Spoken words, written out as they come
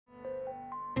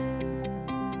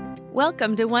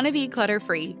Welcome to Wanna Be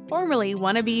Clutter-Free, formerly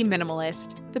Wanna Be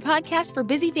Minimalist, the podcast for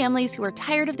busy families who are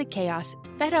tired of the chaos,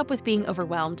 fed up with being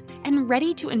overwhelmed, and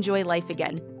ready to enjoy life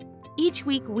again. Each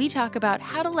week, we talk about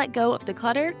how to let go of the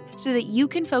clutter so that you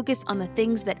can focus on the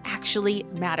things that actually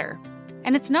matter.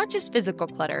 And it's not just physical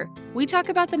clutter. We talk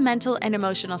about the mental and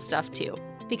emotional stuff too,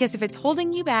 because if it's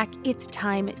holding you back, it's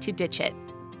time to ditch it.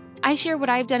 I share what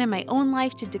I've done in my own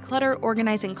life to declutter,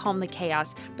 organize, and calm the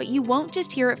chaos, but you won't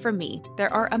just hear it from me.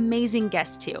 There are amazing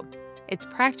guests too. It's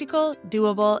practical,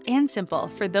 doable, and simple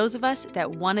for those of us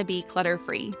that want to be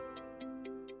clutter-free.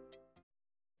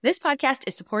 This podcast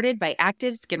is supported by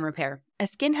Active Skin Repair, a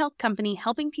skin health company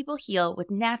helping people heal with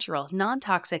natural,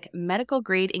 non-toxic,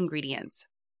 medical-grade ingredients.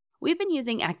 We've been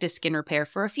using Active Skin Repair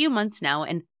for a few months now,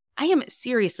 and I am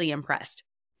seriously impressed.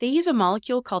 They use a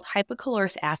molecule called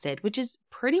hypochlorous acid, which is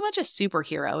pretty much a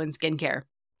superhero in skincare.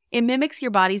 It mimics your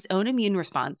body's own immune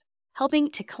response, helping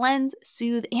to cleanse,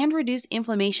 soothe, and reduce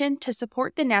inflammation to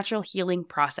support the natural healing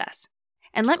process.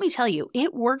 And let me tell you,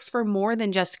 it works for more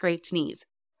than just scraped knees.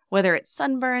 Whether it's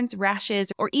sunburns,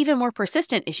 rashes, or even more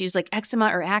persistent issues like eczema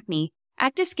or acne,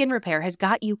 Active Skin Repair has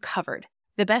got you covered.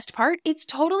 The best part? It's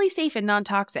totally safe and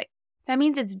non-toxic. That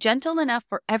means it's gentle enough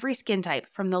for every skin type,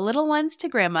 from the little ones to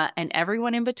grandma and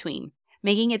everyone in between,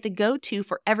 making it the go-to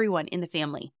for everyone in the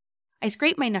family. I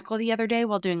scraped my knuckle the other day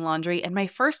while doing laundry, and my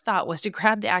first thought was to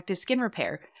grab the Active Skin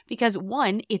Repair because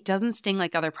 1, it doesn't sting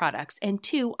like other products, and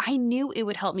 2, I knew it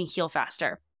would help me heal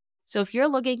faster. So if you're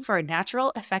looking for a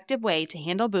natural, effective way to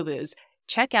handle boo-boos,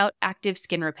 check out Active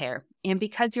Skin Repair. And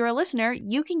because you're a listener,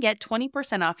 you can get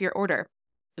 20% off your order.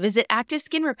 Visit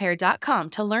ActiveSkinRepair.com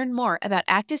to learn more about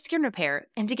Active Skin Repair,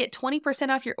 and to get 20%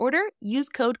 off your order, use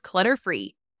code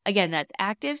CLUTTERFREE. Again, that's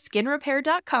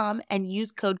ActiveSkinRepair.com and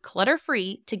use code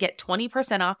CLUTTERFREE to get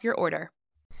 20% off your order.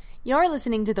 You're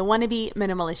listening to the Wanna Be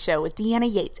Minimalist Show with Deanna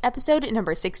Yates, episode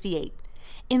number 68.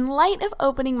 In light of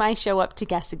opening my show up to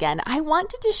guests again, I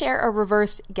wanted to share a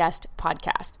reverse guest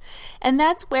podcast, and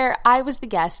that's where I was the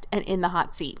guest and in the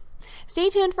hot seat. Stay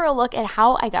tuned for a look at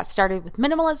how I got started with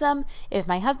minimalism, if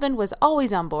my husband was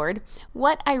always on board,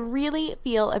 what I really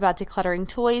feel about decluttering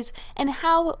toys, and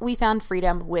how we found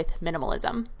freedom with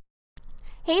minimalism.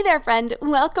 Hey there, friend.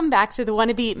 Welcome back to the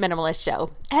Wanna Be Minimalist Show.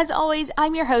 As always,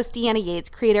 I'm your host, Deanna Yates,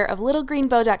 creator of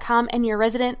littlegreenbow.com and your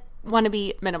resident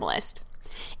wannabe minimalist.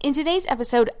 In today's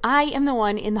episode, I am the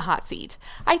one in the hot seat.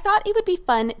 I thought it would be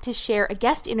fun to share a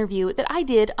guest interview that I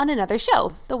did on another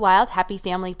show, the Wild Happy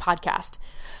Family podcast.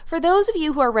 For those of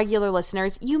you who are regular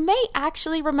listeners, you may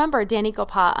actually remember Danny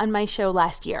Gopa on my show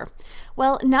last year.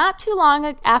 Well, not too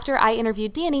long after I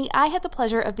interviewed Danny, I had the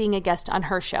pleasure of being a guest on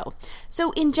her show.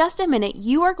 So in just a minute,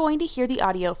 you are going to hear the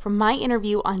audio from my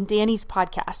interview on Danny's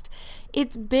podcast.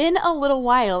 It's been a little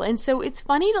while, and so it's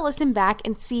funny to listen back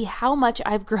and see how much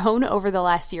I've grown over the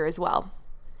last year as well.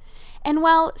 And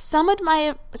while some of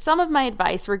my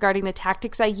advice regarding the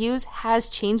tactics I use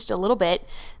has changed a little bit,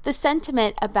 the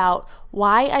sentiment about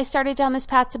why I started down this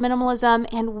path to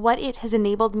minimalism and what it has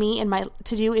enabled me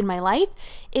to do in my life,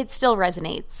 it still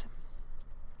resonates.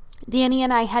 Danny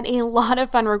and I had a lot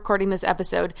of fun recording this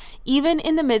episode, even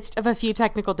in the midst of a few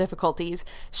technical difficulties.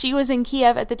 She was in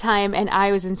Kiev at the time, and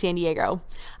I was in San Diego.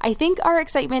 I think our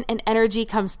excitement and energy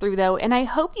comes through, though, and I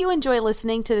hope you enjoy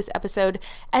listening to this episode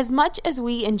as much as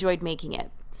we enjoyed making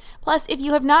it. Plus, if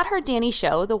you have not heard Danny's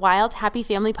show, the Wild Happy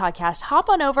Family podcast, hop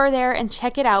on over there and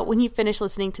check it out when you finish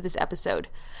listening to this episode.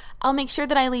 I'll make sure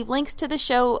that I leave links to the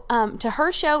show, to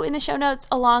her show in the show notes,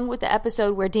 along with the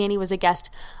episode where Danny was a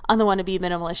guest on the Wanna Be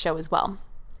Minimalist show as well.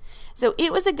 So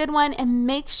it was a good one, and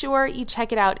make sure you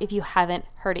check it out if you haven't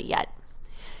heard it yet.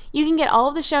 You can get all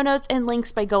of the show notes and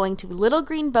links by going to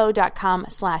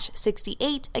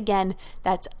littlegreenbow.com/68. Again,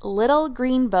 that's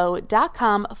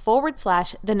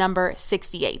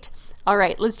littlegreenbow.com/68. All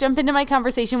right, let's jump into my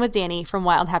conversation with Danny from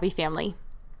Wild Happy Family.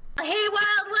 Hey,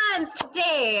 Wild Ones!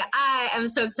 Today, I am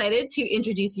so excited to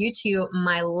introduce you to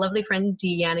my lovely friend,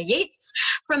 Deanna Yates,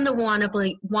 from the Wanna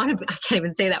Be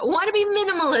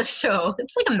Minimalist show.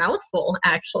 It's like a mouthful,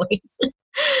 actually.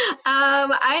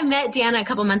 I met Deanna a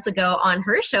couple months ago on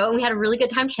her show, and we had a really good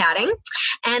time chatting.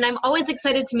 And I'm always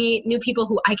excited to meet new people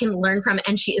who I can learn from,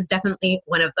 and she is definitely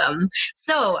one of them.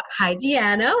 So, hi,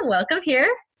 Deanna. Welcome here.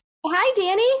 Hi,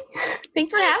 Danny.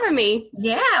 Thanks for having me.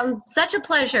 Yeah, such a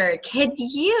pleasure. Could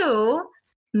you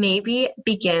maybe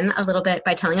begin a little bit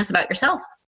by telling us about yourself?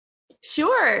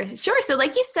 Sure. So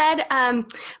like you said, my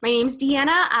name's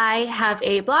Deanna. I have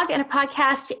a blog and a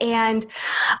podcast, and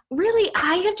really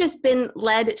I have just been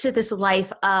led to this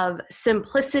life of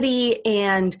simplicity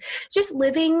and just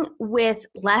living with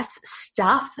less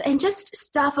stuff and just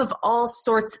stuff of all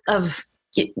sorts of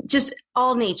just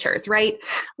all natures, right?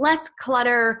 Less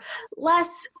clutter, less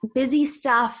busy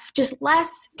stuff, just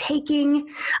less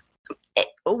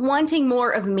wanting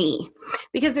more of me,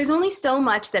 because there's only so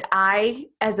much that I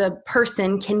as a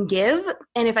person can give.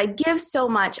 And if I give so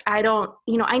much, I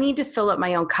need to fill up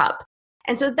my own cup.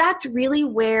 And so that's really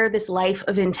where this life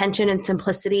of intention and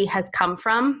simplicity has come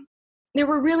from. There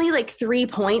were really like 3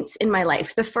 points in my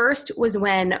life. The first was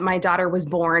when my daughter was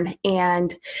born,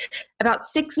 and about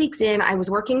 6 weeks in, I was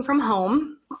working from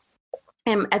home.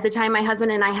 And at the time, my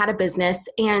husband and I had a business,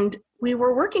 and we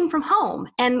were working from home.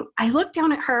 And I looked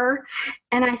down at her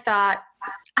and I thought,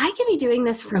 I can be doing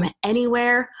this from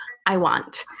anywhere I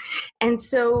want. And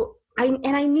so I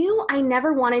knew I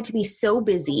never wanted to be so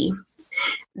busy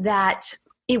that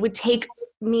it would take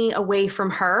me away from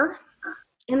her.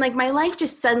 And like my life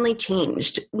just suddenly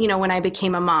changed, when I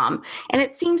became a mom. And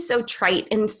it seems so trite,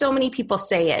 and so many people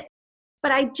say it,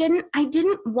 but I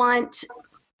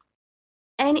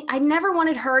never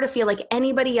wanted her to feel like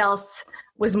anybody else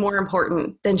was more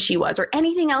important than she was, or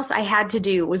anything else I had to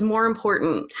do was more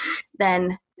important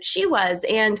than she was.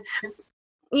 And,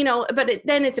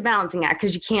 then it's a balancing act,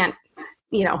 because you can't,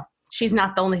 she's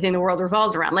not the only thing the world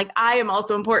revolves around. Like, I am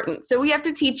also important. So we have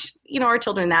to teach, our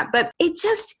children that. But it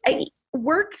just,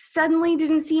 work suddenly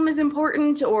didn't seem as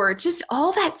important, or just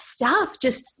all that stuff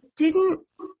just didn't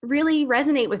really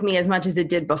resonate with me as much as it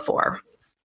did before.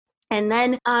 And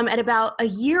then at about a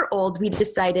year old, we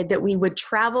decided that we would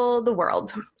travel the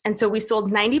world. And so we sold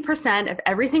 90% of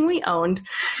everything we owned.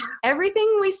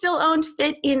 Everything we still owned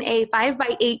fit in a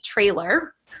 5x8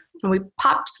 trailer. And we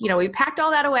packed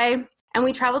all that away, and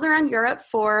we traveled around Europe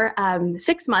for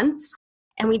 6 months.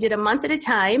 And we did a month at a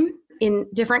time in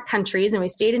different countries, and we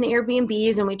stayed in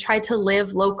Airbnbs, and we tried to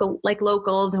live like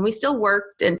locals, and we still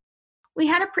worked, and we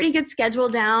had a pretty good schedule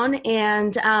down.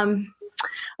 And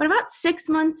but about 6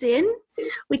 months in,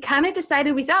 we kind of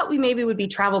decided, we thought we maybe would be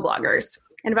travel bloggers.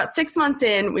 And about 6 months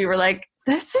in, we were like,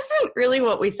 this isn't really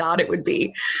what we thought it would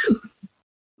be.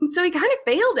 So we kind of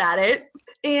failed at it,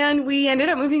 and we ended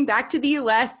up moving back to the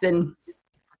US, and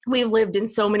we lived in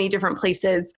so many different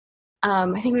places.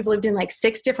 I think we've lived in like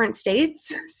 6 different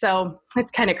states. So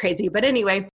it's kind of crazy. But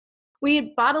anyway,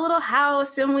 we bought a little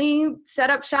house, and we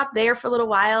set up shop there for a little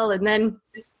while. And then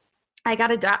I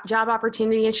got a job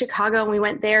opportunity in Chicago, and we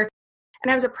went there. And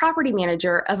I was a property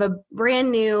manager of a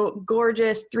brand new,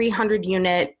 gorgeous 300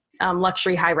 unit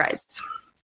luxury high rise.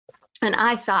 And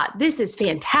I thought, this is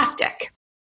fantastic.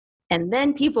 And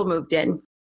then people moved in,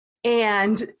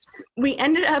 and we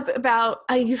ended up about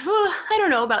 8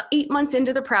 months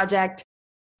into the project,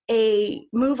 a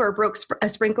mover broke a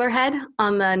sprinkler head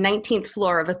on the 19th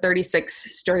floor of a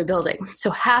 36-story building.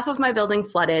 So half of my building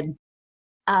flooded.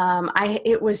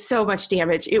 It was so much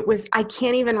damage. I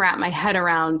can't even wrap my head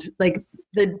around like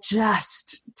the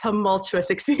just tumultuous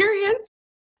experience.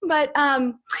 But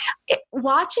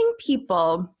watching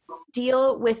people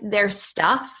deal with their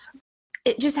stuff,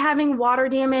 just having water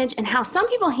damage, and how some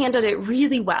people handled it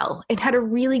really well and had a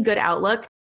really good outlook,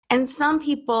 and some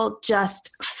people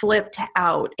just flipped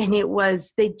out, and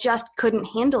they just couldn't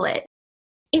handle it.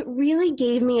 It really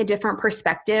gave me a different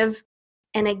perspective.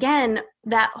 And again,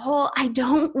 that whole, I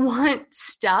don't want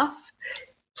stuff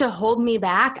to hold me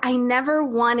back. I never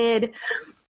wanted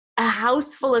a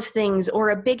house full of things, or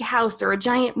a big house, or a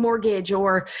giant mortgage,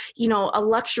 or, a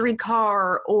luxury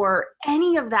car, or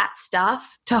any of that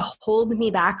stuff to hold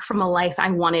me back from a life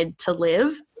I wanted to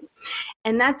live.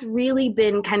 And that's really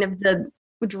been kind of the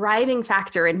driving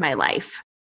factor in my life,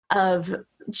 of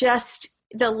just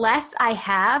the less I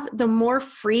have, the more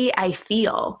free I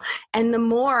feel, and the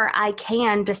more I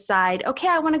can decide, okay,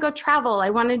 I want to go travel. I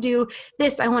want to do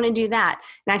this. I want to do that.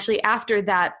 And actually, after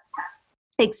that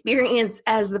experience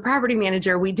as the property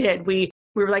manager, we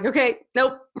were like, okay,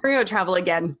 nope, we're going to travel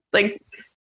again. Like,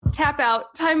 tap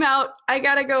out, time out. I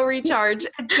got to go recharge.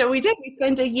 And so we did. We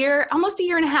spent almost a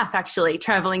year and a half actually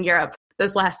traveling Europe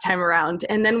this last time around.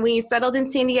 And then we settled in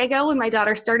San Diego when my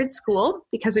daughter started school,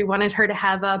 because we wanted her to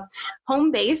have a home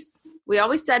base. We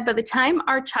always said, by the time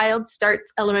our child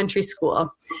starts elementary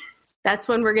school, that's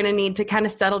when we're going to need to kind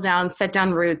of settle down, set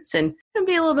down roots, and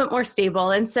be a little bit more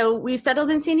stable. And so we've settled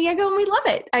in San Diego, and we love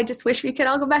it. I just wish we could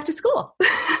all go back to school.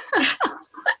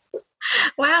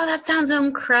 Wow, that sounds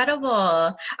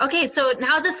incredible. Okay, so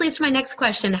now this leads to my next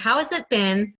question. How has it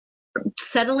been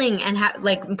settling and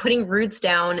putting roots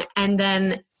down, and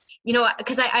then,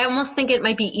 because I almost think it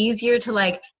might be easier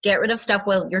to get rid of stuff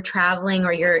while you're traveling,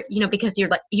 or you're, because you're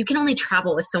you can only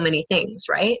travel with so many things,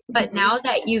 right? But Mm-hmm. now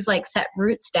that you've set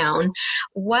roots down,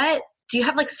 what do you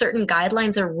have certain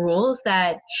guidelines or rules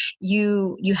that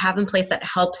you have in place that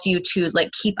helps you to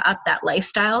keep up that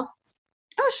lifestyle?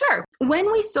 Oh, sure.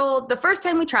 When we sold, the first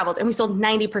time we traveled, and we sold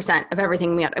 90% of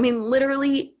everything we had. I mean,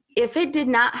 literally, if it did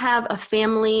not have a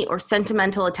family or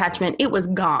sentimental attachment, it was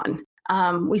gone.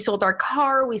 We sold our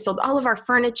car, we sold all of our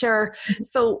furniture.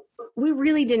 So we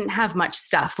really didn't have much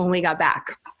stuff when we got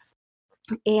back.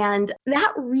 And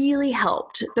that really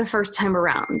helped the first time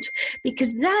around,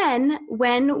 because then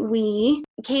when we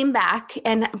came back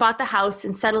and bought the house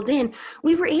and settled in,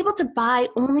 we were able to buy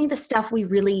only the stuff we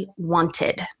really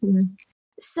wanted. Mm-hmm.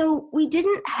 So we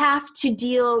didn't have to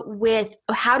deal with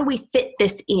how do we fit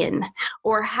this in,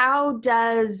 or how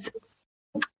does,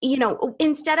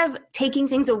 instead of taking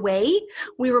things away,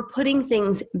 we were putting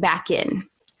things back in,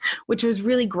 which was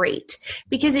really great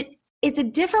because it's a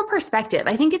different perspective.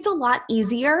 I think it's a lot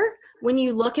easier when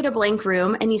you look at a blank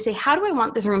room and you say, how do I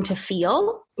want this room to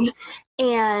feel?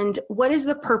 And what is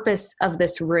the purpose of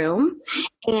this room?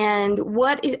 And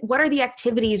what are the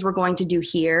activities we're going to do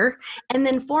here? And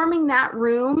then forming that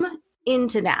room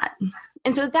into that.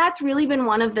 And so that's really been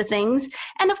one of the things.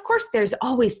 And of course, there's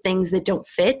always things that don't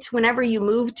fit whenever you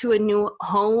move to a new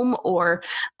home, or,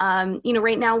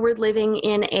 right now we're living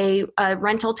in a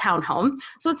rental townhome.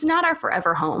 So it's not our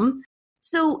forever home.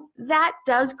 So that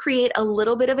does create a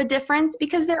little bit of a difference,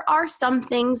 because there are some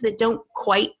things that don't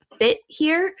quite fit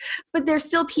here, but there's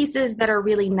still pieces that are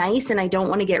really nice and I don't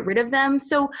want to get rid of them.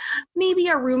 So maybe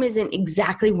our room isn't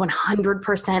exactly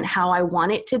 100% how I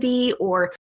want it to be,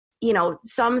 or,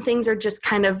 some things are just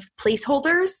kind of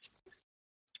placeholders.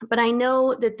 But I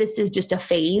know that this is just a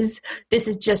phase. This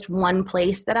is just one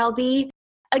place that I'll be.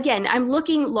 Again, I'm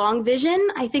looking long vision.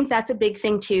 I think that's a big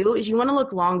thing too, is you want to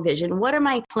look long vision. What am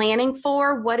I planning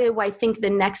for? What do I think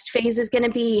the next phase is going to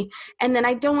be? And then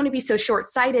I don't want to be so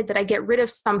short-sighted that I get rid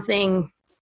of something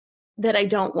that I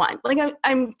don't want. Like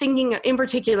I'm thinking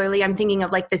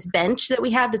of like this bench that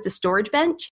we have that's a storage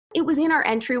bench. It was in our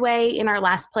entryway in our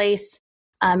last place.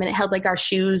 And it held like our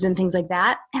shoes and things like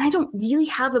that. And I don't really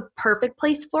have a perfect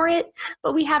place for it,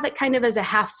 but we have it kind of as a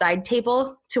half side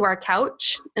table to our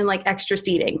couch and like extra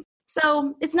seating.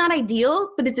 So it's not ideal,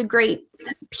 but it's a great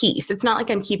piece. It's not like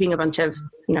I'm keeping a bunch of,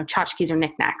 tchotchkes or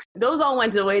knickknacks. Those all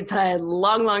went to the wayside a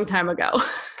long, long time ago.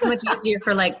 Much easier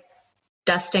for like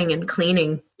dusting and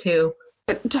cleaning too.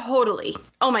 Totally.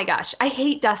 Oh my gosh. I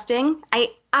hate dusting.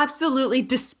 I absolutely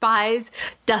despise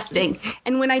dusting.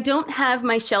 And when I don't have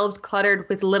my shelves cluttered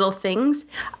with little things,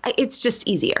 it's just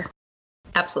easier.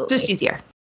 Absolutely. Just easier.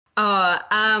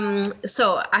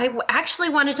 So I actually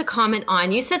wanted to comment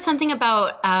on, you said something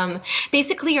about,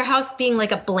 basically your house being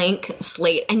like a blank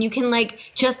slate and you can like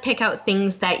just pick out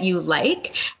things that you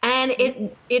like. And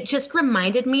it just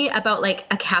reminded me about like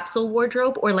a capsule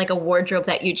wardrobe, or like a wardrobe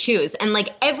that you choose. And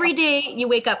like every day you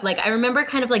wake up, like I remember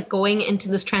kind of like going into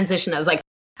this transition. I was like,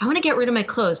 I want to get rid of my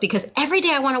clothes because every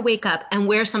day I want to wake up and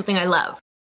wear something I love.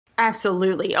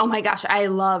 Absolutely. Oh my gosh. I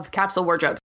love capsule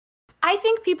wardrobes. I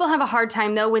think people have a hard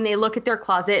time, though, when they look at their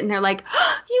closet and they're like,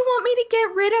 oh, you want me to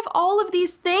get rid of all of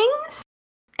these things?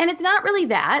 And it's not really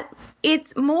that.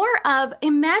 It's more of,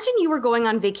 imagine you were going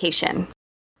on vacation.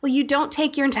 Well, you don't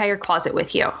take your entire closet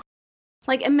with you.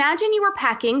 Like, imagine you were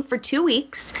packing for 2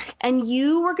 weeks and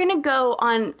you were going to go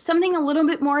on something a little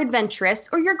bit more adventurous,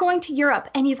 or you're going to Europe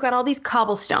and you've got all these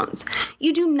cobblestones.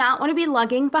 You do not want to be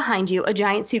lugging behind you a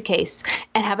giant suitcase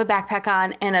and have a backpack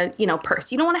on and a,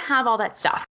 purse. You don't want to have all that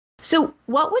stuff. So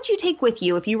what would you take with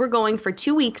you if you were going for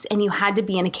 2 weeks and you had to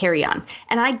be in a carry-on?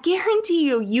 And I guarantee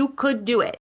you could do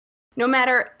it. No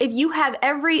matter if you have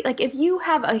if you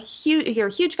have you're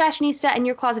a huge fashionista and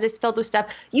your closet is filled with stuff,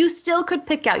 you still could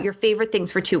pick out your favorite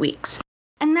things for 2 weeks.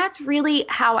 And that's really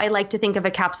how I like to think of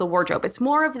a capsule wardrobe. It's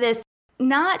more of this,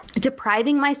 not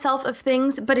depriving myself of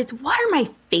things, but it's what are my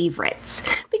favorites?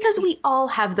 Because we all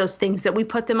have those things that we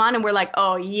put them on and we're like,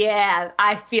 oh yeah,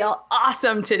 I feel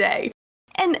awesome today.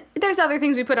 And there's other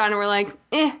things we put on and we're like,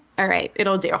 all right,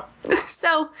 it'll do.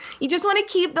 So you just want to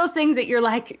keep those things that you're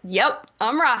like, yep,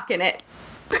 I'm rocking it.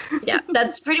 Yeah,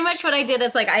 that's pretty much what I did.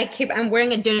 It's like I'm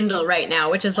wearing a dirndl right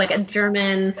now, which is like a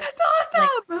German that's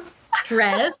awesome.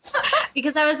 Dress,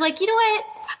 because I was like, you know what?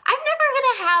 I'm never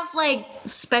going to have like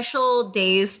special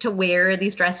days to wear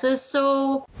these dresses.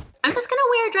 So I'm just going to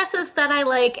wear dresses that I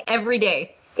like every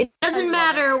day. It doesn't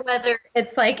matter whether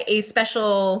it's like a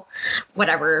special,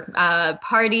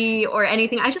 party or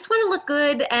anything. I just want to look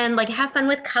good and like have fun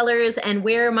with colors and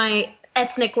wear my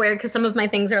ethnic wear, because some of my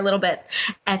things are a little bit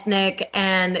ethnic,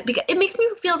 and it makes me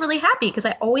feel really happy because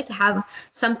I always have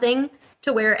something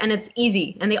to wear and it's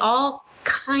easy and they all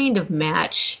kind of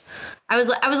match. I was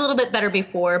a little bit better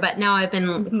before, but now I've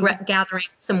been gathering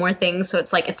some more things. So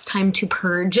it's like, it's time to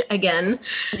purge again.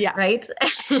 Yeah. Right.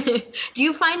 Do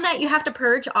you find that you have to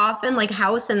purge often, like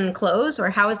house and clothes, or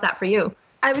how is that for you?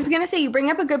 I was going to say, you bring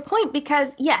up a good point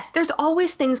because yes, there's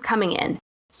always things coming in.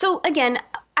 So again,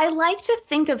 I like to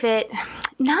think of it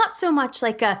not so much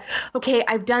like okay,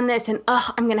 I've done this and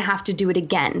I'm going to have to do it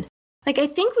again. Like, I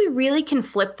think we really can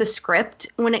flip the script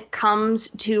when it comes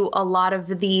to a lot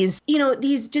of these,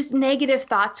 these just negative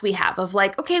thoughts we have of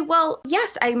like, okay, well,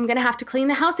 yes, I'm going to have to clean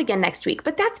the house again next week.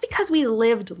 But that's because we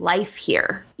lived life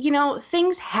here.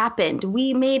 Things happened.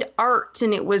 We made art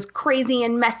and it was crazy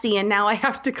and messy. And now I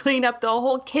have to clean up the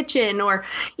whole kitchen, or,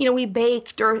 we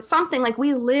baked or something. Like,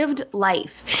 we lived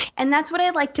life. And that's what I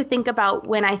like to think about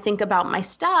when I think about my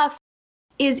stuff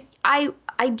is I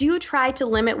do try to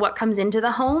limit what comes into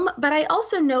the home, but I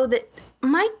also know that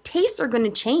my tastes are going to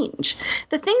change.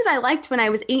 The things I liked when I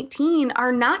was 18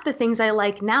 are not the things I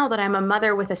like now that I'm a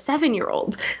mother with a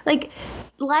 7-year-old. Like,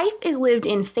 life is lived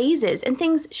in phases, and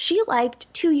things she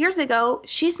liked 2 years ago,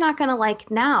 she's not going to like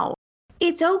now.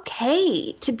 It's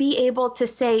okay to be able to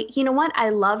say, you know what, I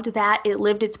loved that, it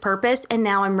lived its purpose, and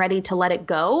now I'm ready to let it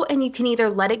go. And you can either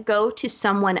let it go to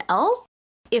someone else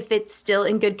if it's still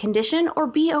in good condition, or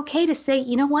be okay to say,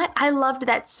 you know what, I loved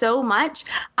that so much.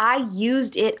 I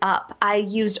used it up. I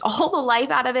used all the life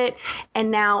out of it,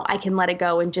 and now I can let it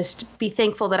go and just be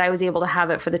thankful that I was able to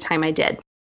have it for the time I did.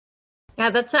 Yeah,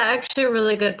 that's actually a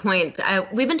really good point.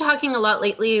 We've been talking a lot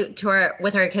lately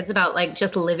with our kids about like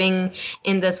just living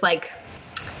in this like,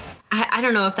 I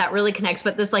don't know if that really connects,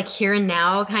 but this like here and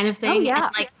now kind of thing. Oh, yeah.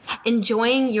 And like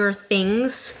enjoying your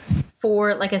things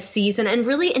for like a season and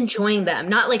really enjoying them,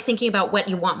 not like thinking about what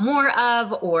you want more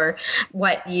of or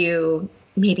what you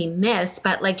maybe miss,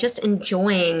 but like just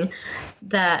enjoying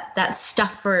that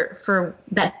stuff for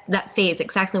that phase.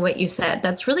 Exactly what you said.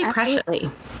 That's really Absolutely.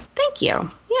 Precious. Thank you.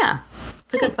 Yeah.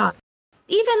 It's a good thought.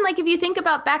 Even like if you think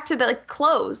about back to the like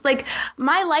clothes, like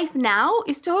my life now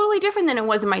is totally different than it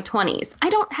was in my 20s. I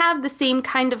don't have the same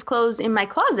kind of clothes in my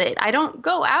closet. I don't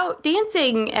go out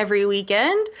dancing every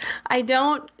weekend. I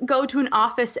don't go to an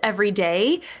office every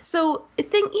day. So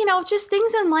just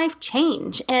things in life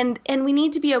change, and we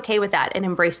need to be okay with that and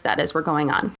embrace that as we're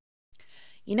going on.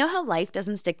 You know how life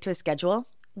doesn't stick to a schedule?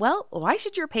 Well, why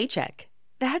should your paycheck?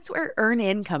 That's where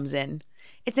EarnIn comes in.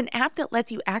 It's an app that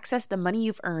lets you access the money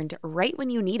you've earned right when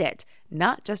you need it,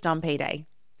 not just on payday.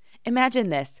 Imagine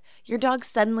this. Your dog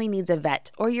suddenly needs a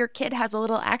vet, or your kid has a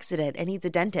little accident and needs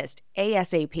a dentist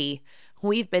ASAP.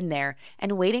 We've been there,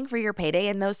 and waiting for your payday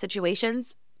in those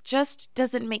situations just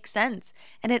doesn't make sense,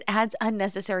 and it adds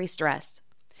unnecessary stress.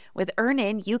 With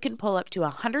EarnIn, you can pull up to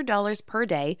 $100 per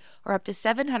day or up to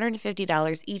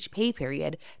 $750 each pay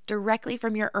period directly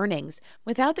from your earnings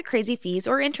without the crazy fees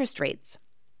or interest rates.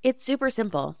 It's super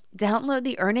simple. Download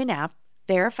the EarnIn app,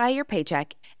 verify your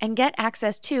paycheck, and get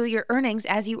access to your earnings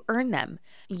as you earn them.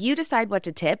 You decide what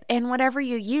to tip, and whatever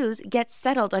you use gets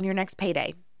settled on your next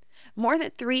payday. More than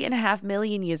 3.5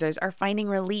 million users are finding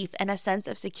relief and a sense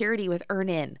of security with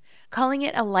EarnIn, calling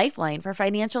it a lifeline for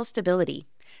financial stability.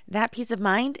 That peace of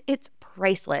mind, it's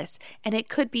priceless, and it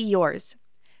could be yours.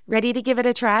 Ready to give it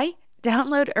a try?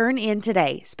 Download EarnIn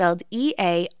today, spelled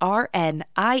EARNIN,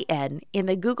 in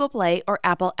the Google Play or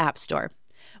Apple App Store.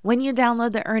 When you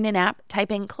download the EarnIn app,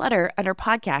 type in Clutter under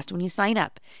podcast when you sign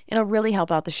up. It'll really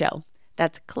help out the show.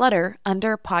 That's Clutter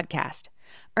under podcast.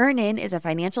 EarnIn is a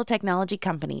financial technology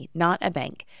company, not a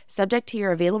bank. Subject to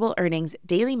your available earnings,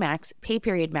 daily max, pay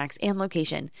period max, and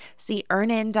location. See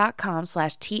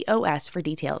earnin.com/TOS for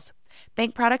details.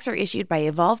 Bank products are issued by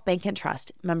Evolve Bank and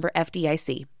Trust, member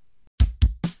FDIC.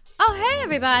 Oh, hey,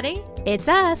 everybody. It's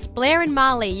us, Blair and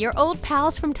Molly, your old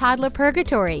pals from Toddler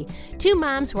Purgatory. Two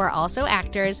moms who are also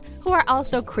actors, who are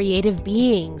also creative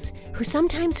beings, who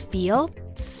sometimes feel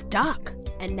stuck.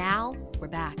 And now we're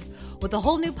back with a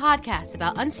whole new podcast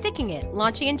about unsticking it,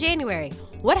 launching in January.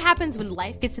 What happens when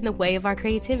life gets in the way of our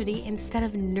creativity instead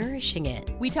of nourishing it?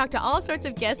 We talk to all sorts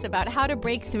of guests about how to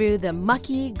break through the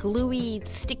mucky, gluey,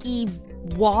 sticky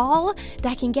wall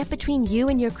that can get between you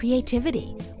and your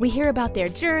creativity. We hear about their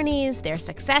journeys, their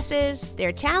successes,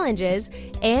 their challenges,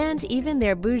 and even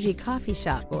their bougie coffee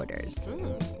shop orders.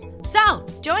 So,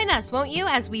 join us, won't you,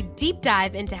 as we deep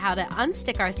dive into how to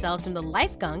unstick ourselves from the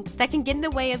life gunk that can get in the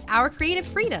way of our creative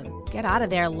freedom. Get out of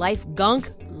there, life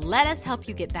gunk. Let us help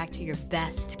you get back to your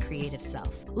best creative self.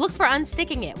 Look for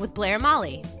Unsticking It with Blair and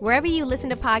Molly. Wherever you listen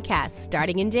to podcasts,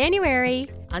 starting in January.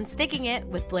 Unsticking It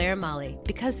with Blair and Molly.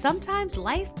 Because sometimes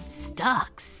life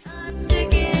sucks.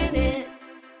 Unsticking it.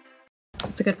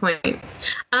 That's a good point.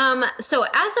 So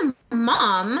as a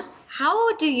mom,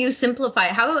 how do you simplify?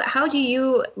 How do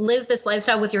you live this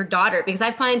lifestyle with your daughter? Because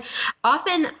I find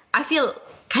often I feel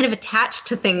kind of attached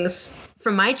to things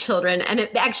from my children, and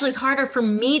it actually is harder for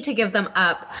me to give them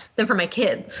up than for my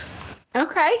kids.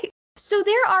 Okay. So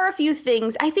there are a few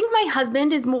things. I think my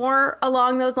husband is more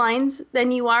along those lines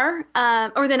than you are,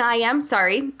 or than I am.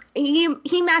 Sorry.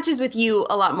 He matches with you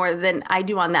a lot more than I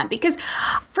do on that, because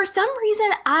for some reason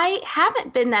I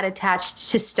haven't been that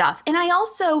attached to stuff. And I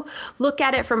also look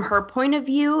at it from her point of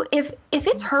view. If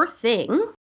it's her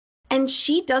thing and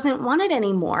she doesn't want it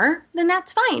anymore, then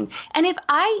that's fine. And if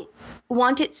I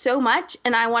want it so much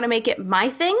and I want to make it my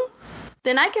thing,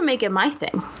 then I can make it my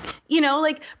thing,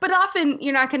 but often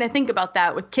you're not going to think about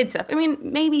that with kid stuff. I mean,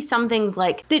 maybe some things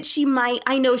like that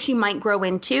I know she might grow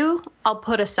into, I'll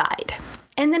put aside.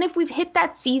 And then if we've hit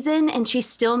that season and she's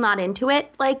still not into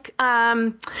it, like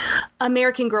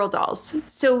American Girl dolls.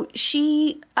 So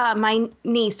my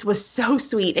niece was so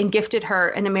sweet and gifted her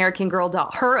an American Girl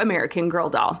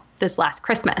doll this last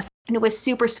Christmas. And it was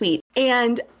super sweet.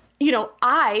 And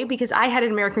because I had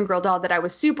an American Girl doll that I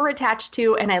was super attached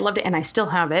to and I loved it and I still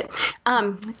have it.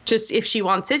 Just if she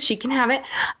wants it, she can have it.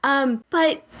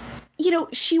 But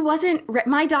she wasn't,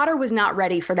 my daughter was not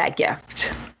ready for that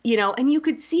gift, and you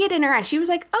could see it in her eyes. She was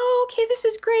like, oh, okay, this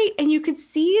is great. And you could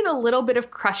see the little bit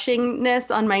of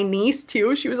crushingness on my niece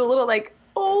too. She was a little like,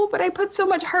 oh, but I put so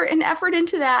much heart and effort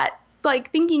into that,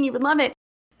 like thinking you would love it.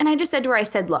 And I just said to her, I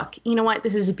said, look, you know what?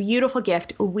 This is a beautiful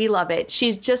gift. We love it.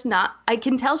 I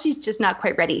can tell she's just not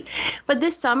quite ready. But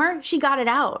this summer, she got it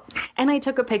out. And I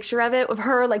took a picture of it with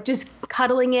her, like just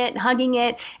cuddling it, hugging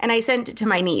it. And I sent it to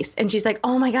my niece. And she's like,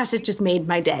 oh my gosh, it just made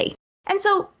my day. And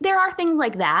so there are things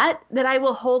like that I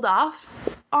will hold off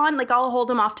on. Like I'll hold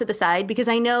them off to the side because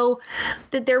I know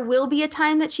that there will be a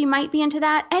time that she might be into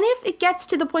that. And if it gets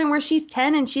to the point where she's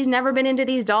 10 and she's never been into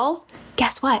these dolls,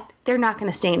 guess what? They're not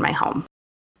going to stay in my home.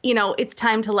 It's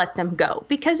time to let them go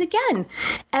because again,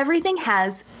 everything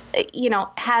has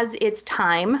its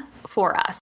time for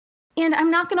us. And I'm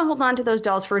not going to hold on to those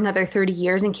dolls for another 30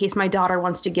 years in case my daughter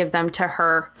wants to give them to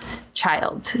her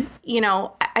child.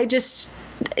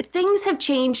 Things have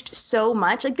changed so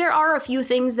much. Like there are a few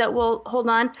things that will hold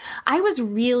on. I was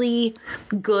really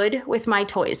good with my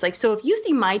toys. Like, so if you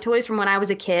see my toys from when I was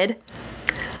a kid,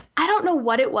 I don't know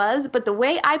what it was, but the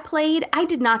way I played, I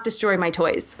did not destroy my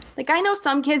toys. Like I know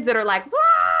some kids that are like, wah!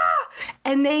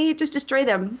 And they just destroy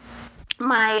them.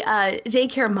 My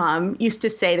daycare mom used to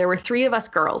say there were 3 of us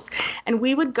girls and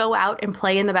we would go out and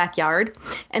play in the backyard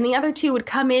and the other 2 would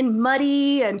come in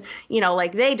muddy and,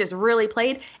 like they just really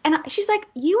played. And she's like,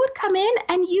 you would come in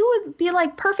and you would be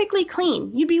like perfectly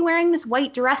clean. You'd be wearing this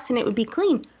white dress and it would be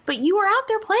clean, but you were out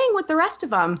there playing with the rest of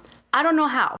them. I don't know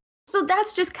how. So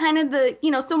that's just kind of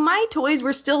so my toys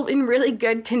were still in really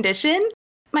good condition.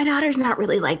 My daughter's not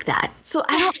really like that. So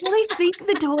I don't really think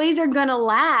the toys are going to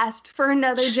last for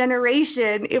another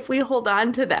generation if we hold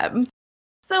on to them.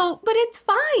 So, but it's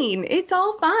fine. It's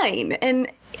all fine. And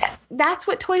that's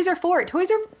what toys are for.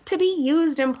 Toys are to be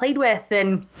used and played with.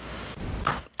 And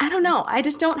I don't know. I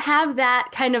just don't have that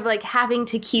kind of like having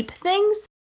to keep things.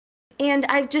 And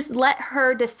I've just let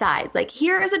her decide, like,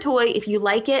 here is a toy. If you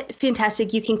like it,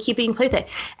 fantastic. You can keep it and play with it.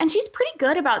 And she's pretty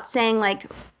good about saying,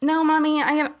 like, no, Mommy,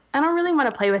 I don't really want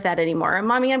to play with that anymore. And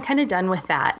Mommy, I'm kind of done with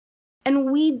that.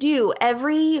 And we do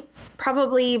every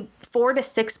probably 4 to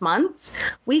 6 months,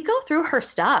 we go through her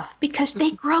stuff because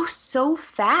they grow so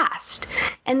fast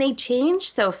and they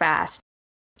change so fast.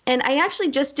 And I actually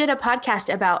just did a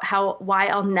podcast about why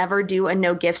I'll never do a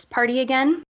no gifts party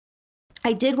again.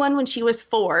 I did one when she was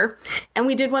 4 and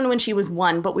we did one when she was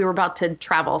 1, but we were about to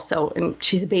travel. And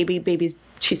she's a baby,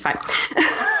 she's fine.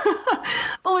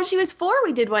 But when she was 4,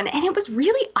 we did one and it was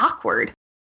really awkward.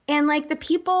 And like the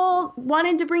people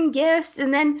wanted to bring gifts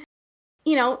and then,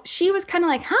 she was kind of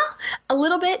like, a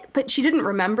little bit, but she didn't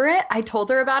remember it. I told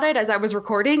her about it as I was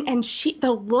recording and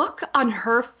the look on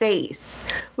her face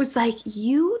was like,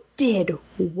 you did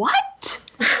what?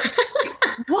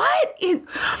 What?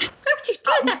 How'd you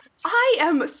do that? I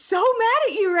am so mad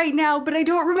at you right now, but I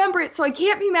don't remember it, so I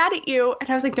can't be mad at you. And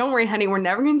I was like, don't worry, honey, we're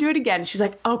never going to do it again. She's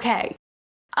like, okay.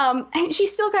 And she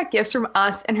still got gifts from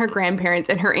us and her grandparents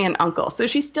and her aunt and uncle. So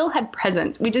she still had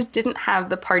presents. We just didn't have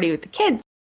the party with the kids.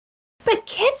 But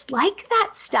kids like that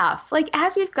stuff. Like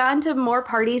as we've gone to more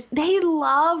parties, they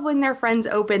love when their friends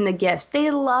open the gifts.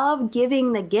 They love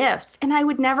giving the gifts. And I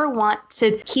would never want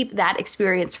to keep that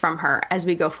experience from her as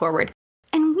we go forward.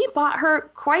 And we bought her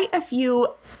quite a few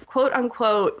quote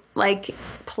unquote like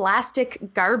plastic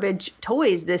garbage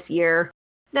toys this year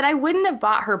that I wouldn't have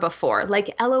bought her before,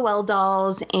 like LOL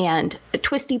dolls and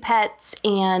Twisty Pets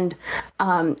and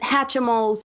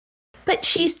Hatchimals. But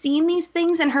she's seen these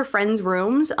things in her friends'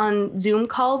 rooms on Zoom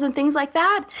calls and things like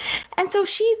that. And so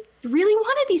she really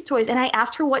wanted these toys. And I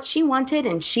asked her what she wanted,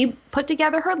 and she put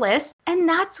together her list. And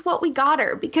that's what we got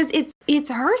her, because it's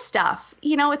her stuff.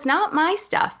 You know, it's not my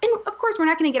stuff. And of course, we're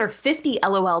not going to get her 50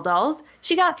 LOL dolls.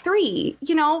 She got 3.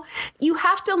 You know, you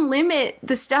have to limit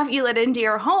the stuff you let into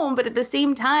your home. But at the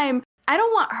same time, I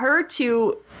don't want her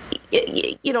to,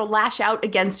 you know, lash out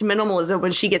against minimalism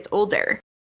when she gets older.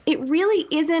 It really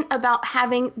isn't about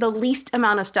having the least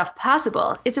amount of stuff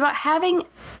possible. It's about having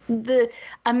the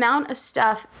amount of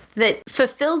stuff that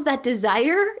fulfills that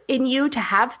desire in you to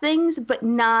have things, but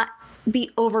not be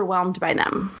overwhelmed by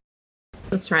them.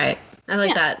 That's right. I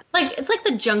like that. Like, it's like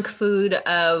the junk food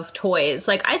of toys.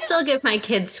 Like, I still give my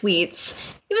kids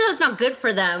sweets, even though it's not good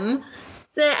for them.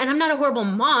 And I'm not a horrible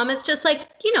mom. It's just like,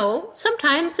 you know,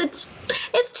 sometimes it's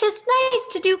just nice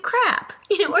to do crap,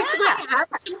 you know, or to like have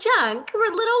some junk for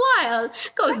a little while. It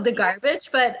goes in the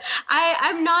garbage. But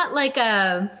I'm not like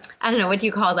I don't know, what do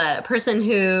you call that? A person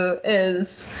who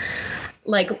is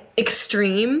like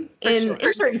extreme in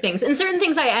certain things. In certain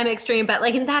things I am extreme, but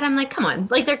like in that I'm like, come on,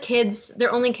 like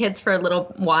they're only kids for a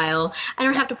little while. I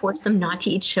don't have to force them not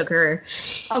to eat sugar.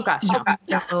 Oh gosh.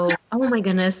 Oh my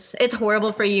goodness. It's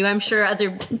horrible for you. I'm sure other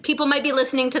people might be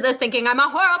listening to this thinking I'm a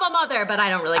horrible mother, but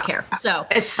I don't really care. So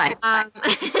it's fine.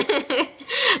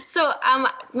 So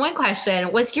one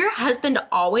question, was your husband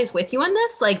always with you on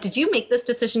this? Like, did you make this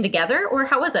decision together, or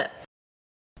how was it?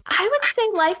 I would say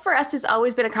life for us has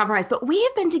always been a compromise, but we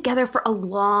have been together for a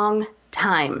long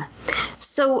time.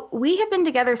 So we have been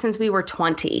together since we were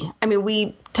 20. I mean,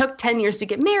 we took 10 years to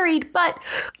get married, but,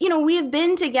 you know, we have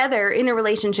been together in a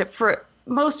relationship for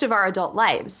most of our adult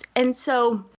lives. And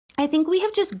so I think we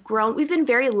have just grown. We've been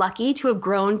very lucky to have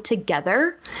grown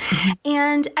together.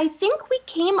 And I think we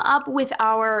came up with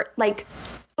our like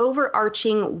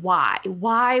overarching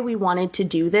why we wanted to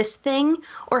do this thing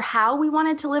or how we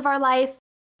wanted to live our life.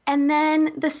 And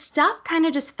then the stuff kind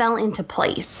of just fell into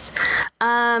place.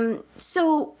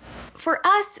 So for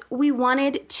us, we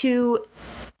never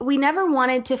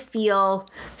wanted to feel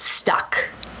stuck.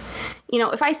 You know,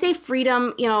 if I say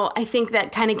freedom, you know, I think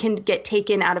that kind of can get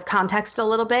taken out of context a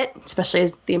little bit, especially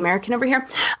as the American over here.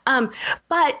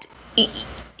 But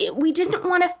we didn't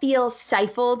want to feel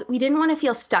stifled. We didn't want to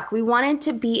feel stuck. We wanted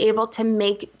to be able to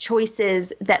make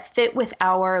choices that fit with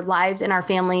our lives and our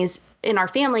families, in our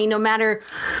family, no matter,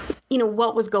 you know,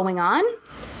 what was going on.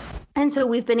 And so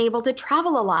we've been able to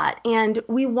travel a lot, and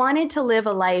we wanted to live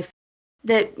a life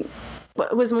that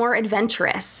was more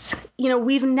adventurous. You know,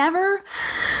 we've never,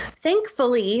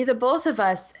 thankfully, the both of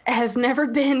us have never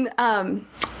been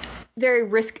very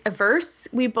risk averse.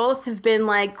 We both have been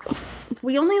like,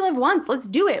 we only live once. Let's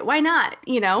do it. Why not?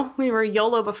 You know, we were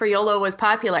YOLO before YOLO was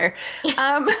popular.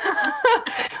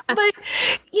 But,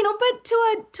 you know, but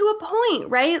to a point,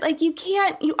 right? Like you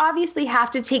obviously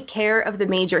have to take care of the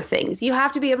major things. You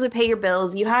have to be able to pay your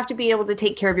bills. You have to be able to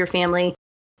take care of your family.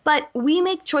 But we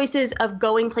make choices of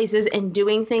going places and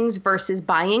doing things versus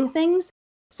buying things.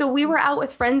 So we were out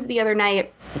with friends the other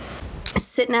night,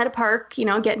 sitting at a park, you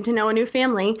know, getting to know a new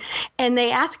family. And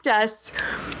they asked us,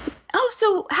 oh,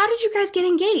 so how did you guys get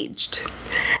engaged?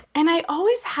 And I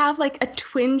always have like a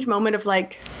twinge moment of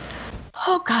like,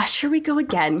 oh gosh, here we go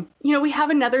again. You know, we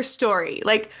have another story.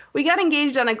 Like we got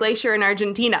engaged on a glacier in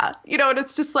Argentina, you know, and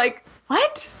it's just like,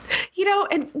 what? You know,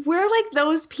 and we're like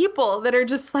those people that are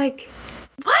just like,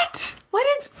 what?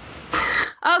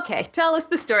 Okay, tell us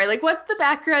the story. Like, what's the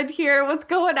background here? What's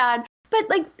going on? But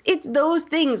like, it's those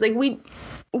things. Like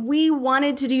we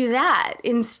wanted to do that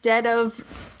instead of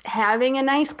having a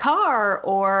nice car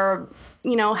or,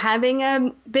 you know, having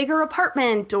a bigger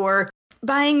apartment or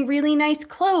buying really nice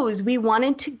clothes. We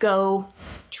wanted to go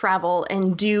travel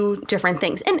and do different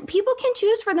things. And people can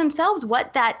choose for themselves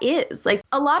what that is. Like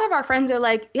a lot of our friends are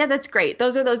like, yeah, that's great.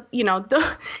 Those, you know,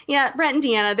 yeah, Brent and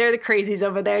Deanna, they're the crazies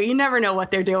over there. You never know what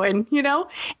they're doing, you know?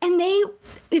 And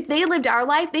if they lived our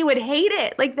life, they would hate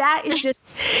it. Like that is just,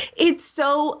 it's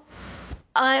so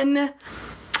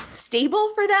unstable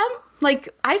for them. Like,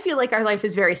 I feel like our life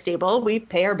is very stable. We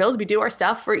pay our bills, we do our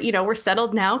stuff, we're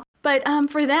settled now. But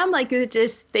for them, like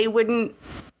they wouldn't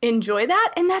enjoy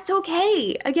that. And that's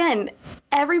okay. Again,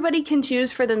 everybody can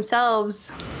choose for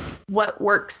themselves what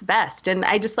works best. And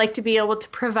I just like to be able to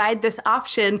provide this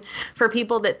option for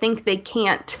people that think they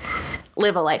can't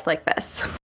live a life like this.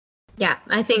 Yeah,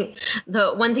 I think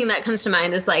the one thing that comes to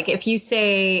mind is like if you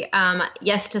say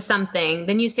yes to something,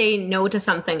 then you say no to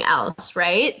something else,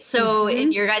 right? So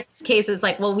in your guys' case, it's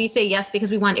like, well, we say yes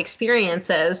because we want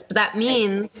experiences, but that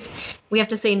means we have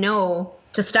to say no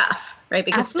to stuff, right?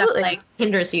 Because Absolutely. Stuff like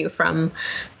hinders you from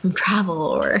travel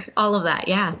or all of that.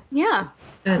 Yeah. Yeah.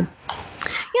 Good.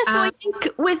 Yeah, so I think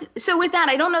with that,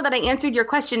 I don't know that I answered your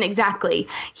question exactly.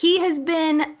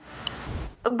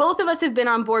 Both of us have been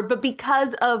on board, but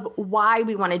because of why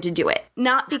we wanted to do it,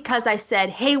 not because I said,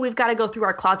 hey, we've got to go through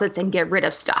our closets and get rid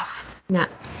of stuff. Yeah.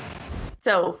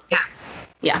 So,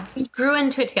 yeah. We grew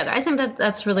into it together. I think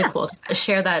that's really cool to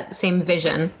share that same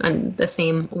vision and the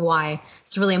same why.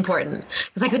 It's really important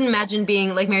because I couldn't imagine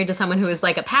being like married to someone who is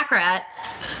like a pack rat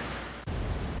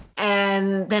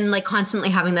and then like constantly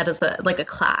having that as a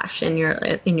clash in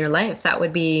your life. That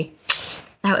would be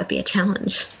a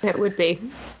challenge. It would be.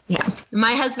 Yeah.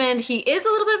 My husband, he is a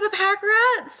little bit of a pack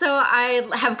rat. So I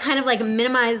have kind of like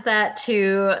minimized that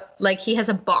to like, he has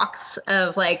a box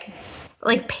of like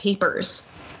papers.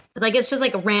 Like, it's just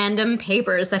like random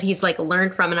papers that he's like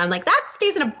learned from. And I'm like, that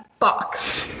stays in a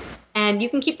box and you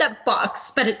can keep that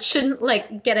box, but it shouldn't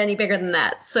like get any bigger than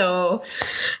that. So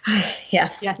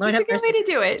yes. Yeah, that's a good way to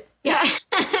do it. Yeah.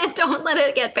 Don't let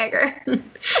it get bigger.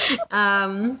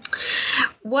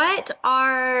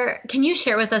 Can you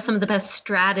share with us some of the best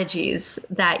strategies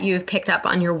that you've picked up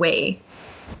on your way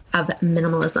of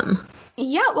minimalism?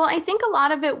 Yeah, well, I think a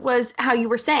lot of it was how you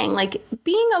were saying, like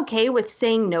being okay with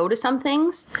saying no to some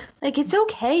things. Like it's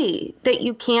okay that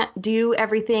you can't do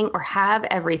everything or have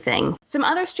everything. Some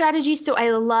other strategies. So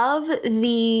I love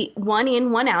the 1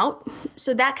 in, 1 out.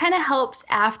 So that kind of helps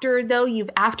after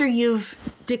you've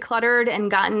decluttered and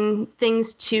gotten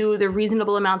things to the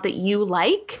reasonable amount that you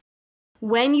like.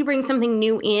 When you bring something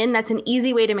new in, that's an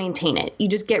easy way to maintain it. You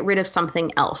just get rid of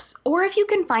something else. Or if you